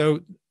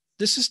 So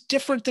this is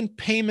different than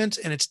payment,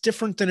 and it's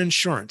different than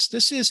insurance.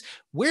 This is,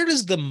 where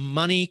does the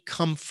money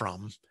come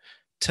from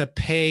to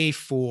pay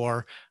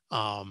for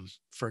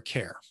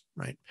care,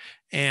 right?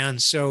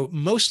 And so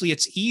mostly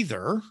it's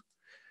either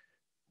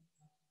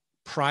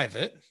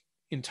private,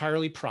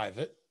 entirely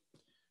private,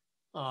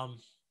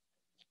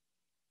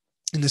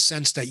 in the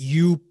sense that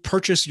you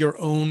purchase your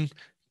own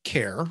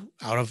care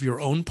out of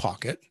your own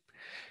pocket.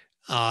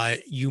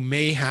 You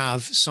may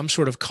have some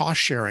sort of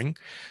cost sharing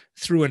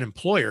through an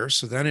employer.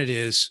 So then it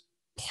is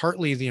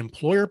partly the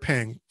employer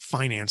paying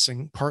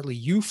financing, partly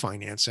you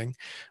financing.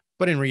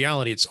 But in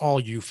reality, it's all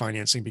you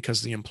financing,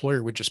 because the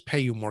employer would just pay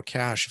you more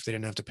cash if they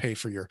didn't have to pay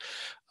for your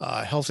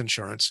health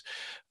insurance.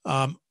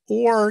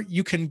 Or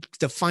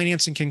the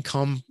financing can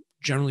come,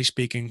 generally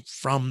speaking,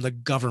 from the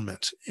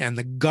government. And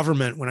the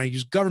government, when I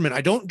use government,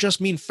 I don't just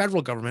mean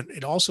federal government.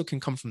 It also can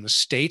come from the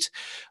state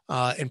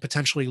and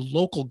potentially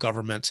local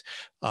government,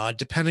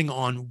 depending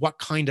on what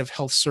kind of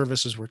health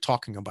services we're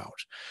talking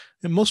about.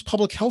 And most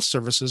public health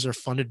services are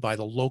funded by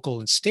the local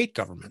and state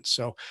government.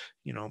 So,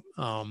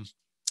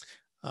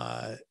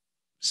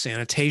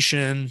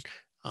 sanitation,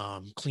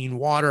 clean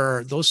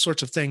water, those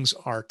sorts of things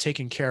are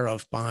taken care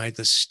of by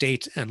the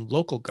state and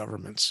local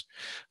governments.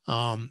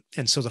 And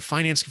so the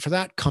financing for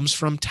that comes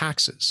from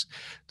taxes.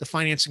 The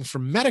financing for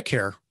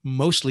Medicare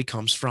mostly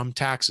comes from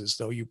taxes,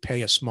 though you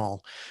pay a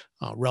small,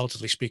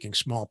 relatively speaking,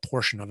 small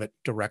portion of it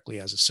directly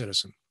as a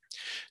citizen.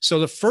 So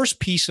the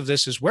first piece of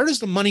this is, where does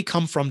the money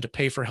come from to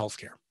pay for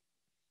healthcare?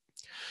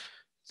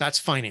 That's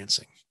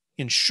financing.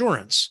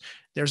 Insurance.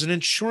 There's an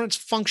insurance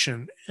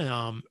function,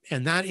 and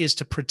that is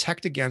to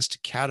protect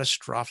against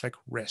catastrophic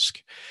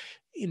risk.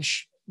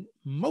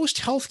 Most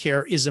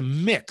healthcare is a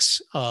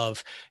mix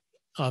of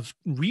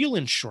real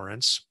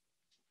insurance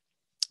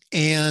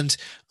and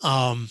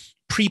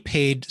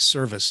prepaid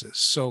services.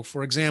 So,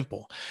 for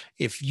example,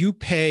 if you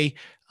pay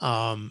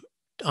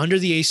under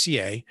the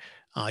ACA,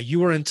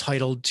 you are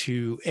entitled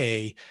to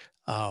a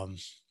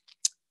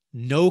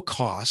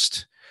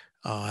no-cost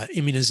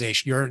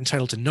immunization. You're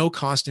entitled to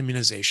no-cost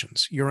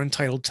immunizations. You're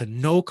entitled to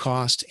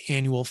no-cost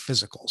annual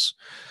physicals.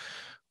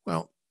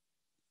 Well,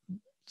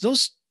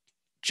 those,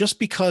 just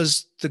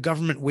because the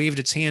government waved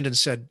its hand and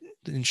said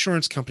the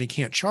insurance company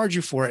can't charge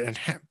you for it,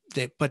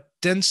 but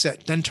then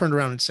turned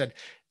around and said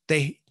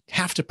they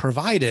have to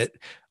provide it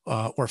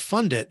or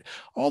fund it.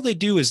 All they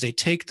do is they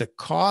take the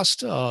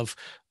cost of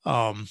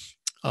an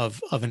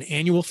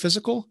annual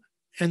physical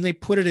and they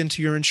put it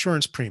into your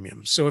insurance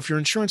premium. So if your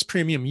insurance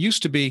premium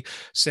used to be,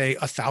 say,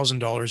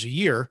 $1,000 a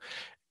year,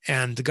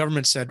 and the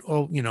government said,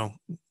 oh,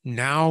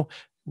 now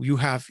you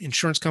have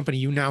insurance company,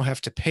 you now have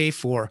to pay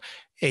for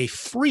a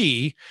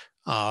free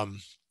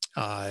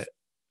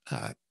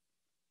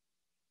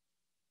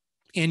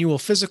annual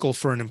physical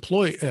for an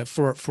employee,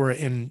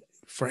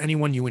 for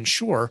anyone you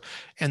insure,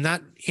 and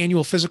that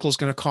annual physical is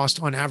going to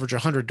cost on average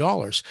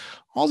 $100.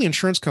 All the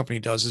insurance company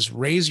does is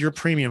raise your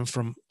premium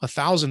from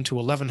 $1,000 to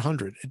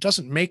 $1,100. It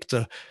doesn't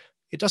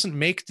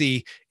make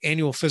the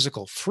annual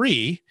physical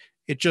free.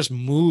 It just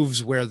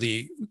moves where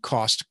the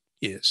cost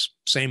is.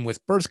 Same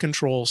with birth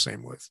control,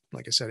 same with,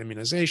 like I said,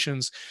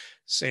 immunizations,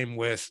 same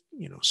with,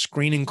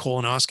 screening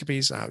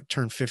colonoscopies. I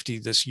turned 50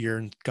 this year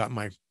and got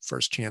my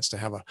first chance to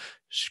have a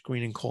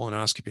screening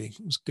colonoscopy.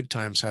 It was good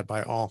times had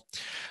by all.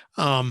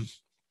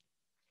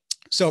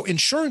 So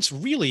insurance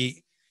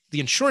really, the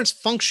insurance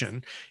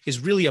function is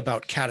really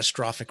about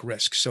catastrophic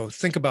risk. So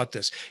think about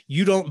this.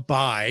 You don't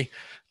buy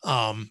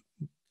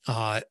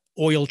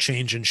oil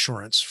change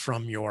insurance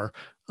from your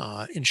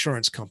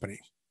insurance company,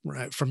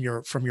 right? From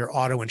your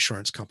auto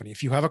insurance company.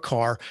 If you have a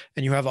car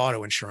and you have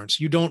auto insurance,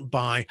 you don't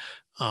buy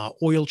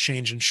oil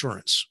change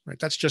insurance, right?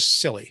 That's just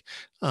silly.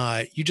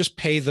 You just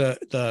pay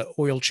the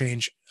oil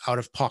change out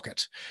of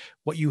pocket.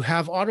 What you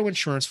have auto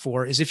insurance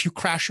for is if you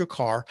crash your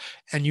car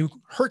and you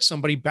hurt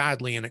somebody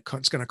badly and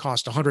it's going to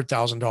cost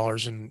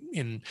 $100,000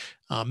 in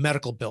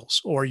medical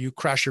bills, or you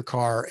crash your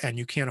car and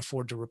you can't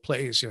afford to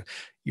replace you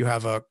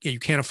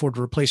can't afford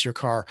to replace your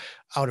car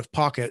out of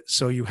pocket.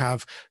 So you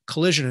have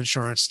collision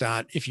insurance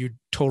that if you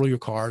total your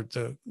car,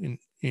 the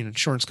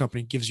insurance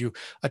company gives you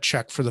a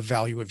check for the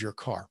value of your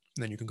car.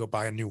 And then you can go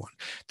buy a new one.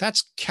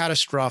 That's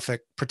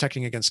catastrophic,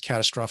 protecting against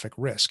catastrophic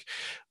risk.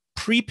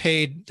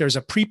 Prepaid, there's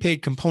a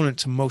prepaid component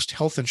to most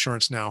health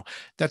insurance now.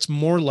 That's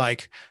more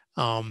like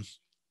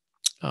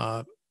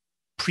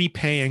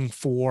prepaying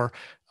for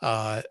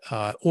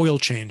oil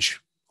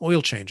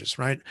changes,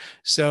 right?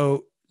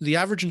 So the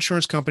average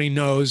insurance company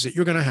knows that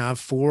you're going to have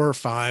 4 or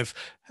 5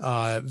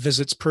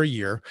 visits per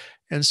year.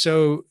 And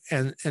so,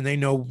 and they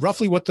know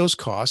roughly what those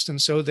cost.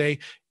 And so they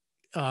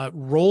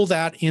roll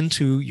that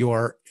into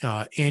your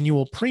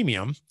annual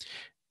premium.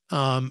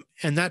 And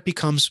that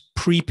becomes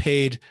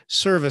prepaid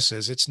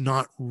services. It's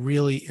not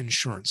really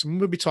insurance. And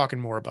we'll be talking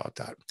more about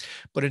that.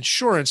 But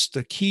insurance,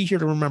 the key here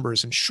to remember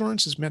is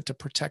insurance is meant to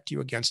protect you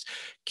against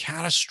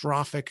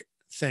catastrophic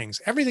things.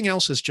 Everything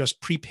else is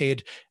just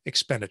prepaid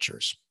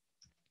expenditures.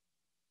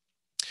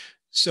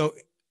 So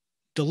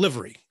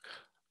delivery.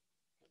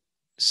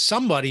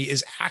 Somebody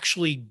is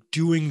actually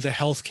doing the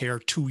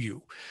healthcare to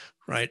you,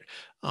 right?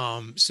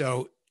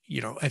 So,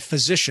 a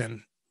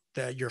physician,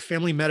 your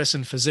family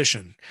medicine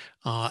physician,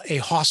 a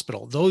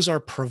hospital, those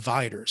are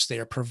providers. They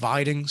are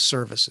providing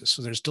services.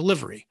 So there's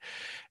delivery.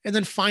 And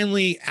then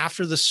finally,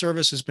 after the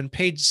service has been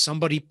paid,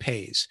 somebody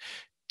pays.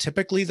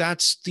 Typically,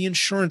 that's the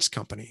insurance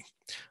company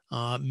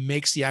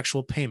makes the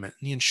actual payment.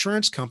 And the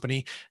insurance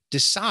company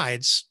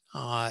decides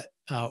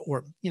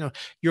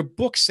your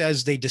book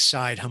says they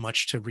decide how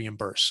much to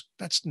reimburse.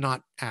 That's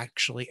not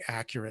actually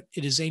accurate.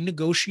 It is a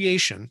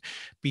negotiation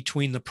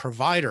between the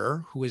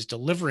provider who is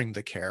delivering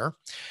the care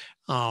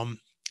and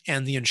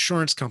the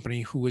insurance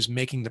company who is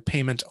making the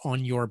payment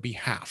on your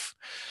behalf.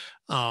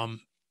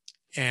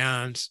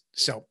 And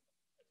so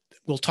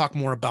we'll talk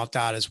more about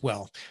that as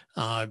well.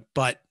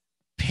 But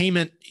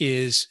payment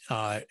is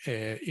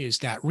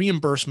that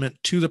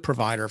reimbursement to the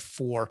provider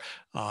for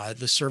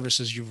the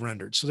services you've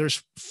rendered. So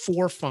there's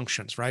 4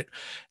 functions, right?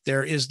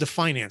 There is the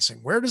financing.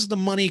 Where does the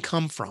money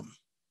come from?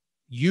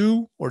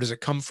 You, or does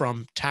it come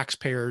from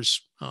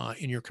taxpayers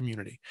in your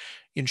community?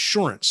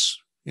 Insurance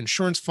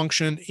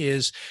function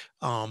is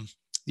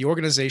the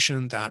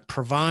organization that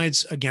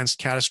provides against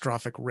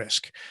catastrophic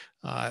risk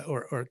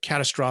or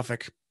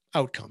catastrophic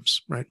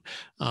outcomes, right?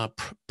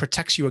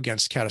 Protects you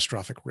against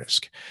catastrophic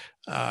risk.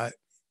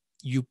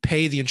 You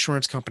pay the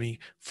insurance company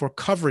for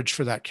coverage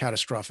for that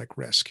catastrophic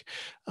risk.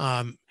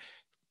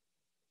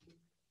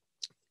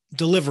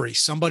 Delivery,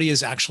 somebody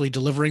is actually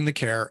delivering the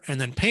care.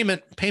 And then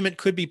payment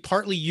could be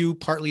partly you,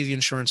 partly the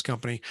insurance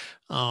company.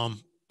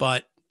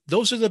 But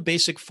those are the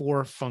basic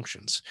 4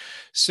 functions.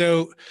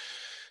 So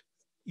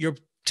your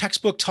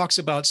textbook talks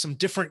about some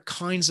different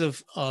kinds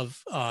of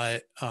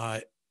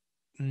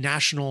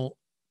national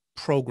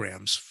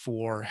programs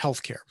for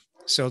healthcare.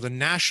 So the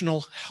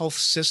national health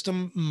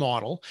system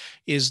model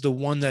is the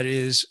one that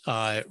is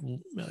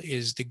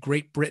the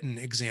Great Britain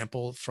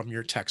example from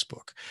your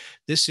textbook.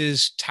 This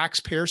is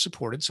taxpayer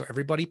supported, so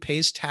everybody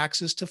pays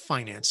taxes to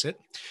finance it.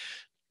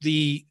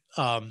 The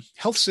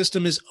health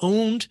system is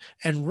owned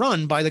and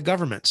run by the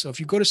government. So if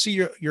you go to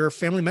see your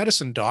family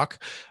medicine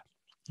doc,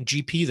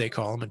 GP they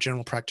call him, a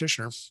general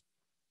practitioner,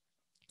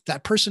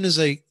 that person is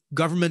a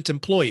government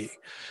employee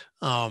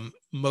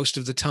most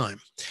of the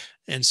time.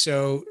 And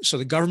so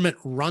the government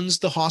runs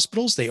the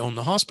hospitals. They own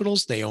the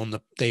hospitals. They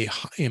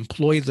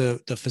employ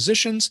the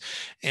physicians.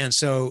 And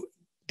so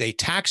they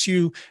tax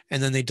you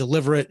and then they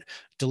deliver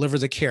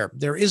the care.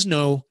 There is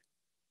no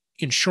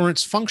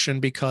insurance function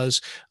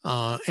because,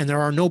 and there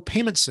are no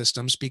payment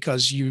systems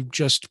because you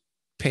just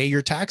pay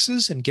your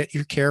taxes and get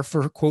your care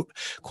for quote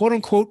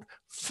unquote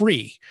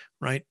free,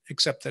 right?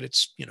 Except that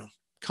it's,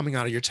 coming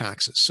out of your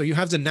taxes. So you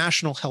have the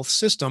national health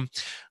system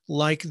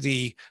like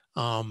the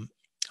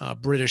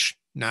British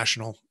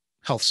national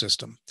health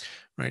system,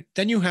 right?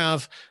 Then you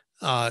have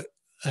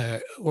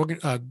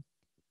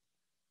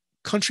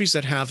countries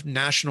that have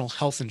national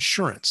health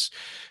insurance.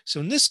 So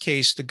in this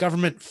case, the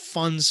government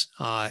funds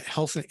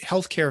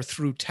healthcare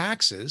through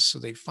taxes, so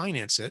they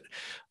finance it.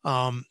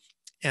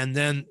 And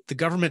then the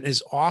government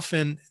is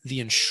often the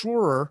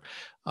insurer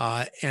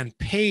and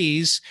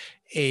pays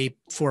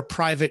for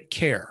private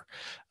care.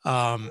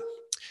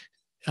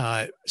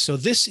 So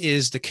this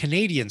is the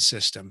Canadian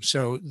system.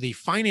 So the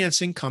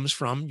financing comes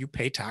from, you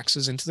pay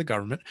taxes into the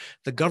government.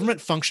 The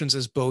government functions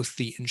as both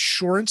the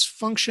insurance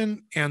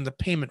function and the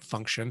payment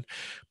function,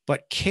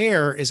 but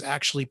care is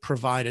actually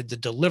provided. The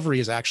delivery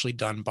is actually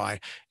done by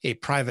a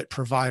private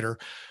provider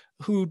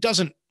who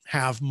doesn't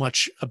have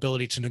much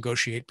ability to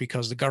negotiate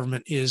because the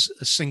government is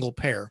a single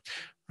payer,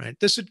 right?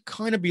 This would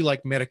kind of be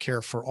like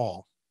Medicare for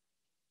all,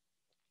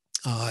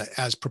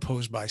 as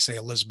proposed by, say,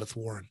 Elizabeth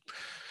Warren.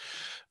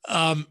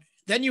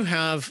 Then you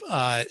have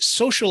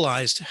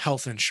socialized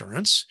health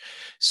insurance.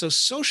 So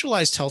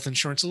socialized health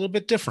insurance is a little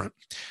bit different.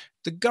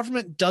 The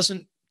government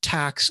doesn't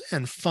tax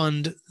and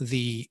fund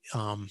the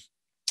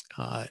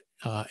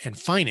and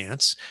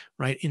finance,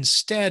 right?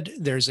 Instead,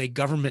 there's a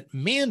government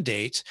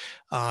mandate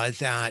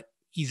that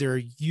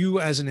either you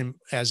as an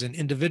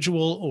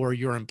individual or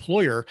your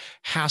employer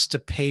has to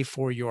pay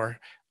for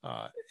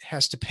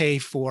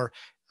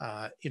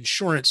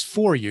insurance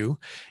for you.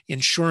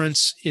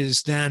 Insurance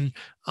is then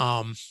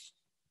often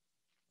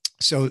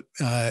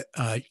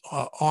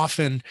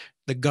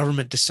the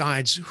government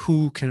decides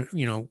who can,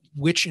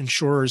 which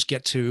insurers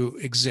get to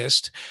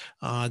exist.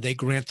 They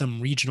grant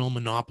them regional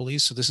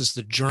monopolies. So this is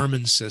the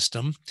German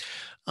system.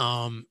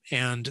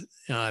 And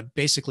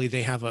basically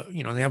they have a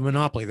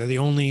monopoly. They're the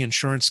only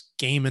insurance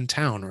game in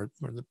town, or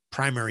the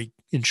primary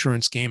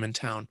insurance game in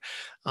town.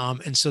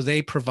 And so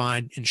they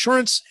provide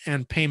insurance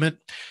and payment,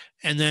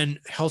 and then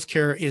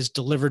healthcare is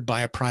delivered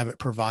by a private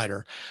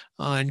provider.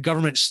 And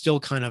government still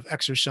kind of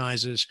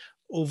exercises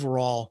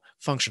overall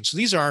function. So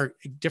these are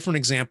different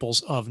examples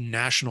of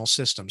national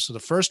systems. So the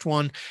first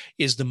one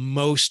is the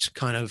most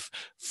kind of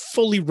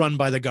fully run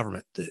by the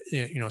government.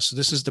 So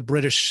this is the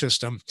British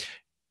system.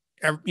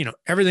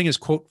 Everything is,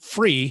 quote,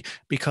 free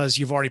because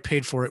you've already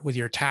paid for it with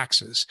your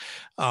taxes.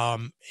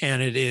 And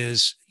it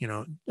is,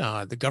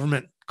 the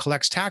government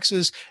collects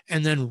taxes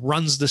and then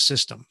runs the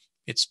system.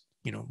 It's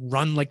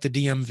run like the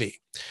DMV.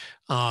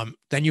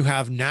 Then you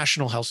have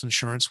national health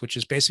insurance, which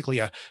is basically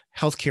a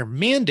healthcare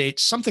mandate,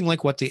 something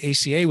like what the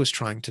ACA was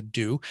trying to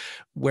do,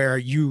 where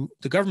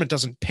the government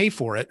doesn't pay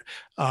for it,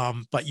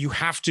 but you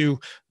have to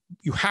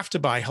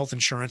buy health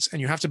insurance,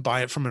 and you have to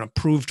buy it from an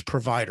approved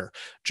provider.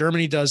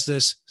 Germany does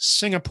this.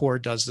 Singapore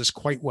does this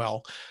quite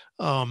well.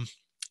 And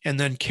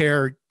then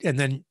care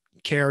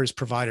is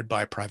provided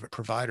by private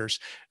providers.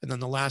 And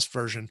then the last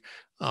version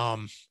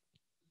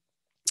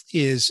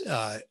is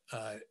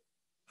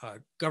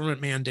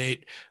government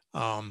mandate,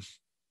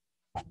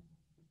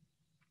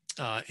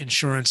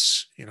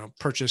 insurance,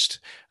 purchased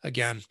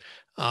again.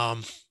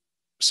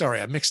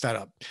 Sorry, I mixed that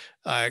up.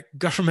 The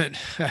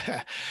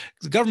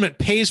government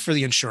pays for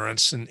the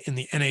insurance in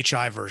the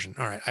NHI version.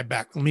 All right,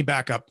 let me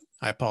back up.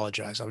 I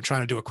apologize. I'm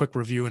trying to do a quick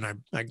review,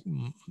 and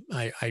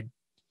I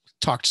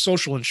talked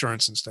social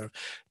insurance instead of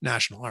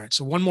national. All right,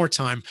 so one more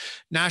time.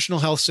 National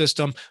health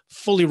system,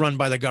 fully run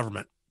by the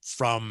government,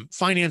 from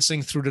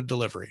financing through to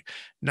delivery.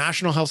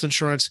 National health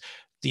insurance,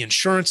 the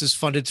insurance is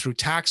funded through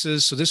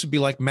taxes. So this would be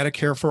like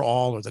Medicare for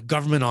all, or the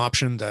government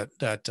option that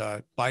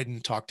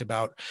Biden talked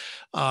about.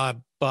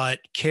 But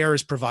care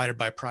is provided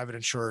by private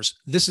insurers.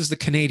 This is the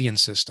Canadian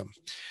system.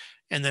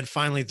 And then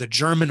finally, the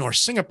German or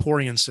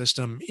Singaporean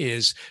system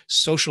is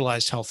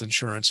socialized health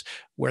insurance,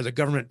 where the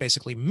government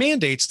basically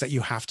mandates that you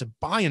have to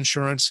buy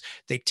insurance.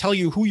 They tell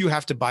you who you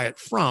have to buy it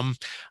from,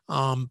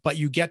 but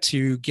you get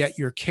to get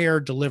your care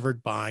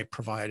delivered by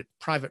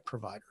private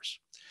providers.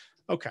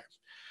 Okay.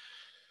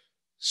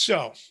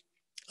 So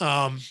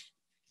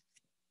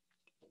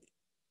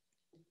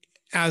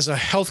as a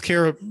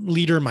healthcare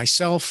leader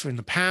myself in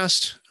the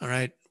past, all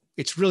right,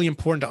 it's really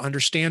important to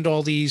understand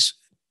all these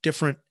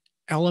different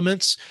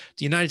elements.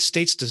 The United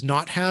States does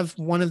not have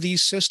one of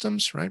these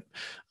systems, right?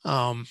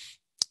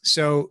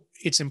 So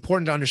it's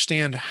important to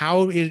understand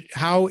how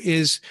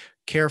is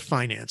care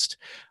financed,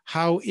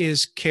 how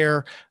is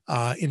care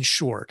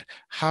insured,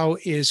 how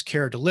is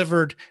care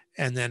delivered,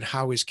 and then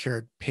how is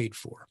care paid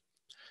for.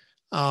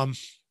 And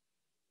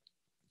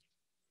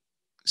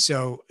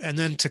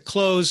then to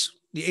close,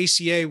 the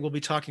ACA, we'll be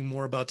talking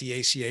more about the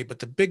ACA, but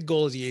the big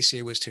goal of the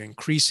ACA was to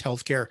increase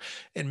healthcare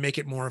and make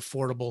it more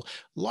affordable,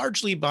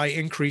 largely by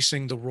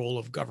increasing the role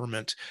of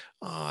government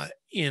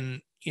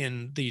in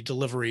the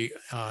delivery,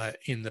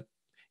 in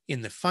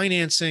the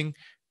financing,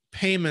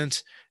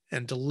 payment,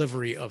 and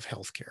delivery of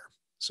healthcare.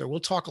 So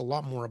we'll talk a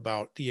lot more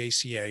about the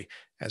ACA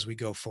as we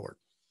go forward.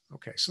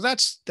 Okay, so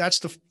that's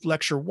the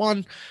lecture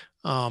one,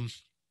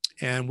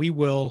 and we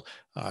will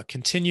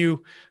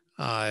continue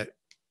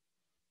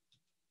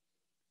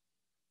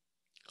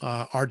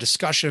our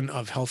discussion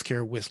of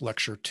healthcare with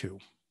lecture 2.